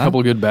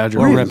couple good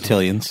badgers. Or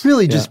reptilians.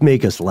 Really just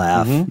make us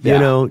laugh.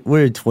 Mm-hmm.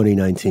 We're in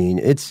 2019.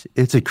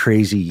 It's a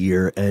crazy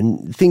year,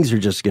 and things are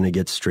just going to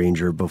get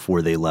stranger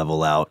before they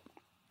level out.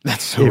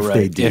 That's so if right.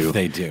 they do. If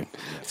they do.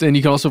 And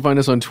you can also find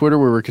us on Twitter,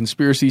 where we're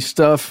Conspiracy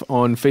Stuff.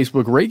 On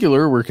Facebook,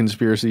 regular, we're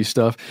Conspiracy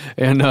Stuff.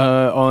 And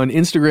on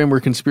Instagram,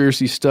 we're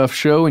Conspiracy Stuff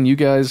Show. And you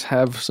guys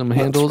have some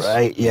handles. That's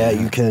right. Yeah,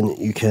 you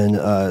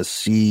can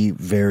see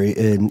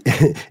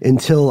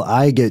until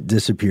I get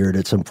disappeared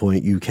at some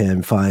point, you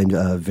can find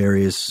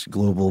various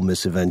global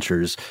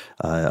misadventures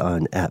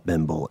on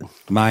 @BenBolin.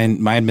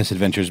 My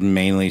misadventures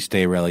mainly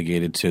stay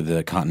relegated to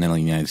the continental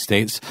United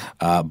States,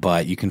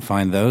 but you can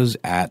find those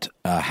at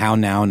How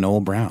Now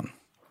Noel Brown.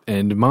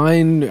 And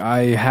mine,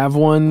 I have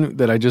one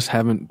that I just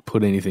haven't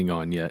put anything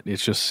on yet.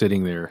 It's just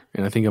sitting there,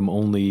 and I think I'm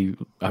only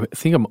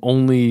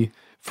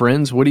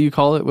friends. What do you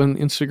call it when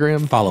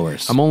Instagram?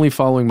 Followers. I'm only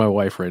following my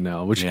wife right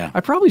now, which I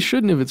probably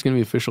shouldn't if it's going to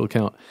be an official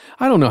account.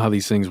 I don't know how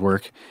these things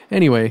work.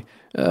 Anyway,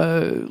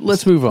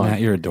 let's move on.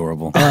 Matt, you're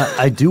adorable.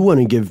 I do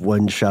want to give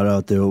one shout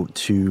out though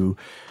to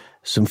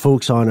some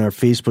folks on our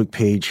Facebook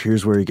page,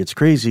 Here's Where It Gets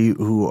Crazy,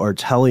 who are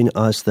telling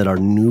us that our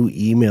new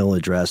email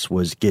address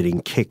was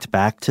getting kicked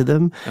back to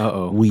them.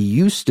 Uh-oh. We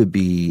used to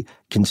be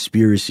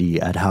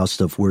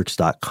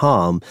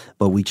conspiracy@howstuffworks.com,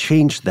 but we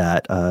changed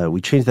that.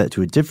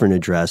 To a different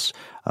address,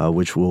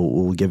 which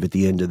we'll give at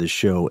the end of the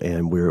show,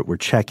 and we're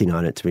checking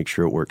on it to make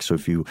sure it works. So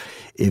if you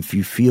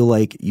feel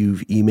like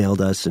you've emailed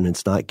us and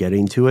it's not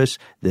getting to us,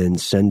 then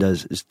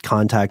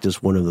contact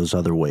us one of those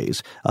other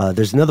ways.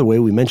 There's another way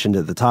we mentioned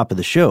at the top of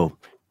the show.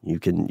 You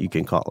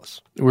can call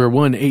us. We're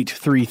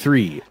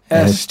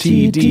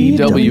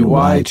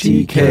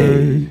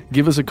 1-833-STDWYTK.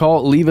 Give us a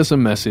call. Leave us a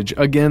message.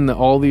 Again,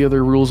 all the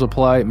other rules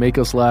apply. Make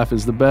us laugh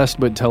is the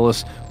best, but tell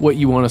us what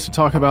you want us to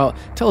talk about.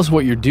 Tell us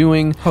what you're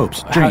doing.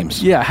 Hopes,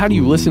 dreams. How do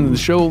you listen to the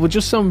show? Well,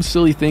 just some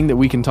silly thing that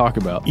we can talk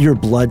about. Your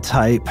blood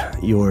type,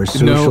 your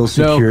social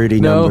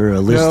security number,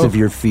 a list of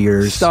your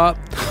fears. Stop.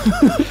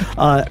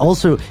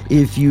 Also,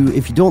 if you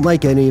don't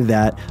like any of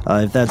that,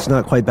 if that's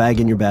not quite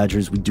bagging your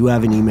badgers, we do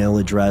have an email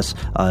address.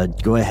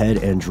 Go ahead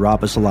and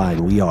drop us a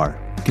line. We are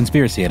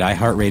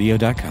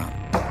conspiracy@iheartradio.com.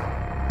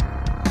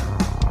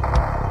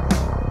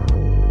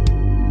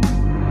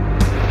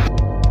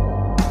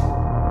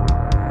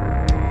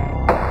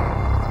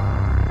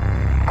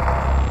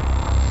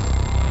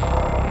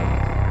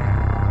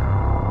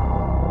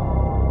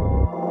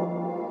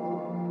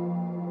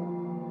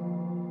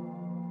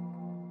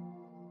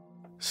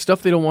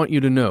 Stuff They Don't Want You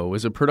to Know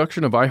is a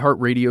production of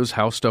iHeartRadio's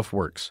How Stuff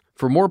Works.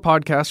 For more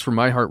podcasts from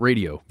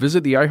iHeartRadio,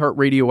 visit the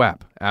iHeartRadio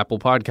app, Apple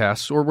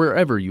Podcasts, or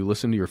wherever you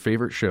listen to your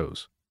favorite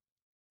shows.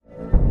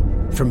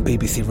 From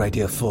BBC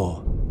Radio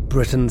 4,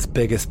 Britain's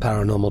biggest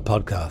paranormal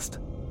podcast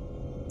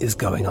is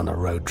going on a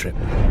road trip.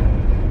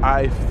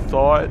 I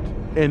thought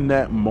in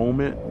that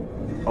moment,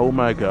 oh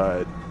my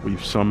God,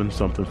 we've summoned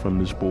something from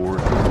this board.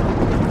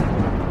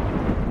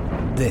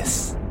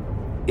 This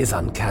is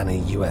Uncanny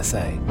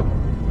USA.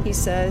 He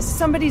says,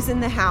 somebody's in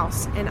the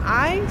house, and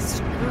I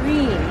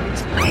screamed.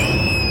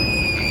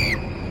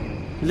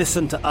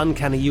 Listen to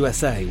Uncanny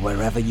USA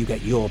wherever you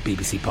get your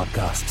BBC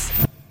podcasts,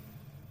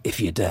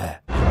 if you dare.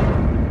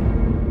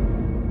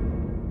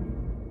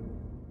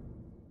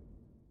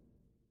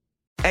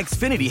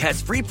 Xfinity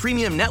has free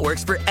premium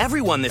networks for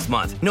everyone this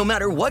month, no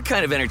matter what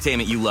kind of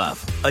entertainment you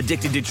love.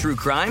 Addicted to true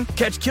crime?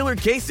 Catch killer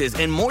cases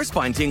and more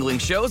spine-tingling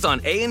shows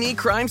on A&E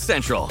Crime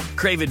Central.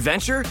 Crave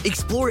adventure?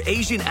 Explore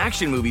Asian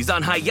action movies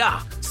on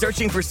Hi-YAH.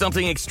 Searching for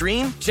something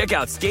extreme? Check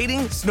out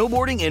skating,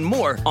 snowboarding, and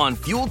more on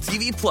Fuel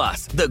TV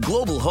Plus, the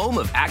global home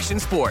of action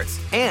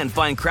sports. And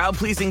find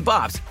crowd-pleasing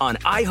bops on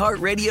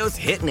iHeartRadio's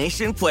Hit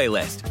Nation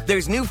playlist.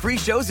 There's new free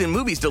shows and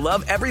movies to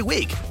love every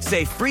week.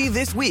 Say free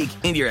this week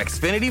in your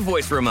Xfinity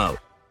voice remote.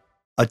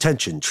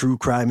 Attention, true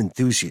crime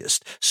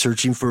enthusiast.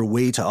 Searching for a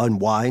way to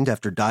unwind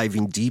after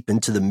diving deep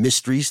into the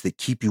mysteries that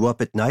keep you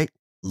up at night?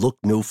 Look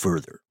no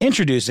further.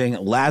 Introducing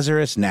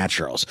Lazarus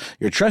Naturals,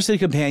 your trusted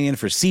companion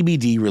for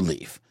CBD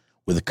relief.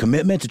 With a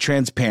commitment to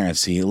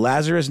transparency,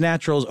 Lazarus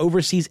Naturals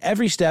oversees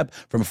every step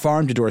from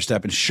farm to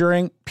doorstep,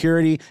 ensuring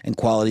purity and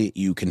quality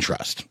you can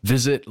trust.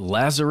 Visit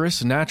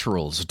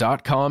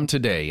LazarusNaturals.com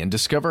today and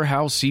discover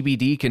how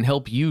CBD can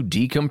help you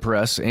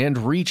decompress and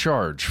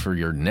recharge for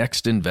your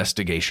next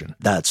investigation.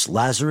 That's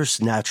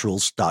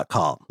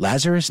LazarusNaturals.com.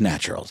 Lazarus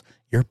Naturals,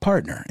 your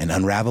partner in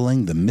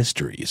unraveling the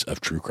mysteries of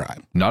true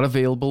crime. Not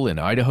available in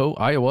Idaho,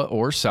 Iowa,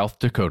 or South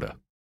Dakota.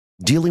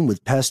 Dealing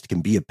with pests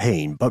can be a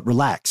pain, but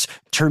relax.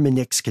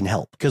 Terminix can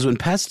help. Because when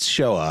pests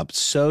show up,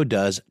 so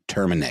does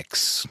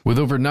Terminix. With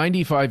over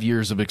 95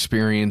 years of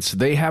experience,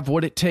 they have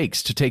what it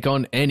takes to take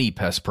on any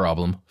pest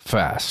problem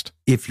fast.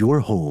 If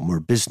your home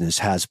or business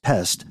has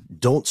pests,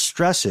 don't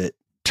stress it.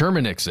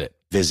 Terminix it.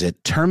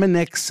 Visit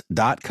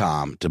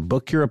Terminix.com to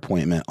book your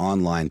appointment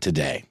online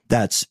today.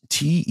 That's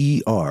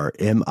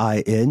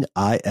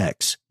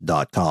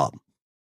TERMINIX.com.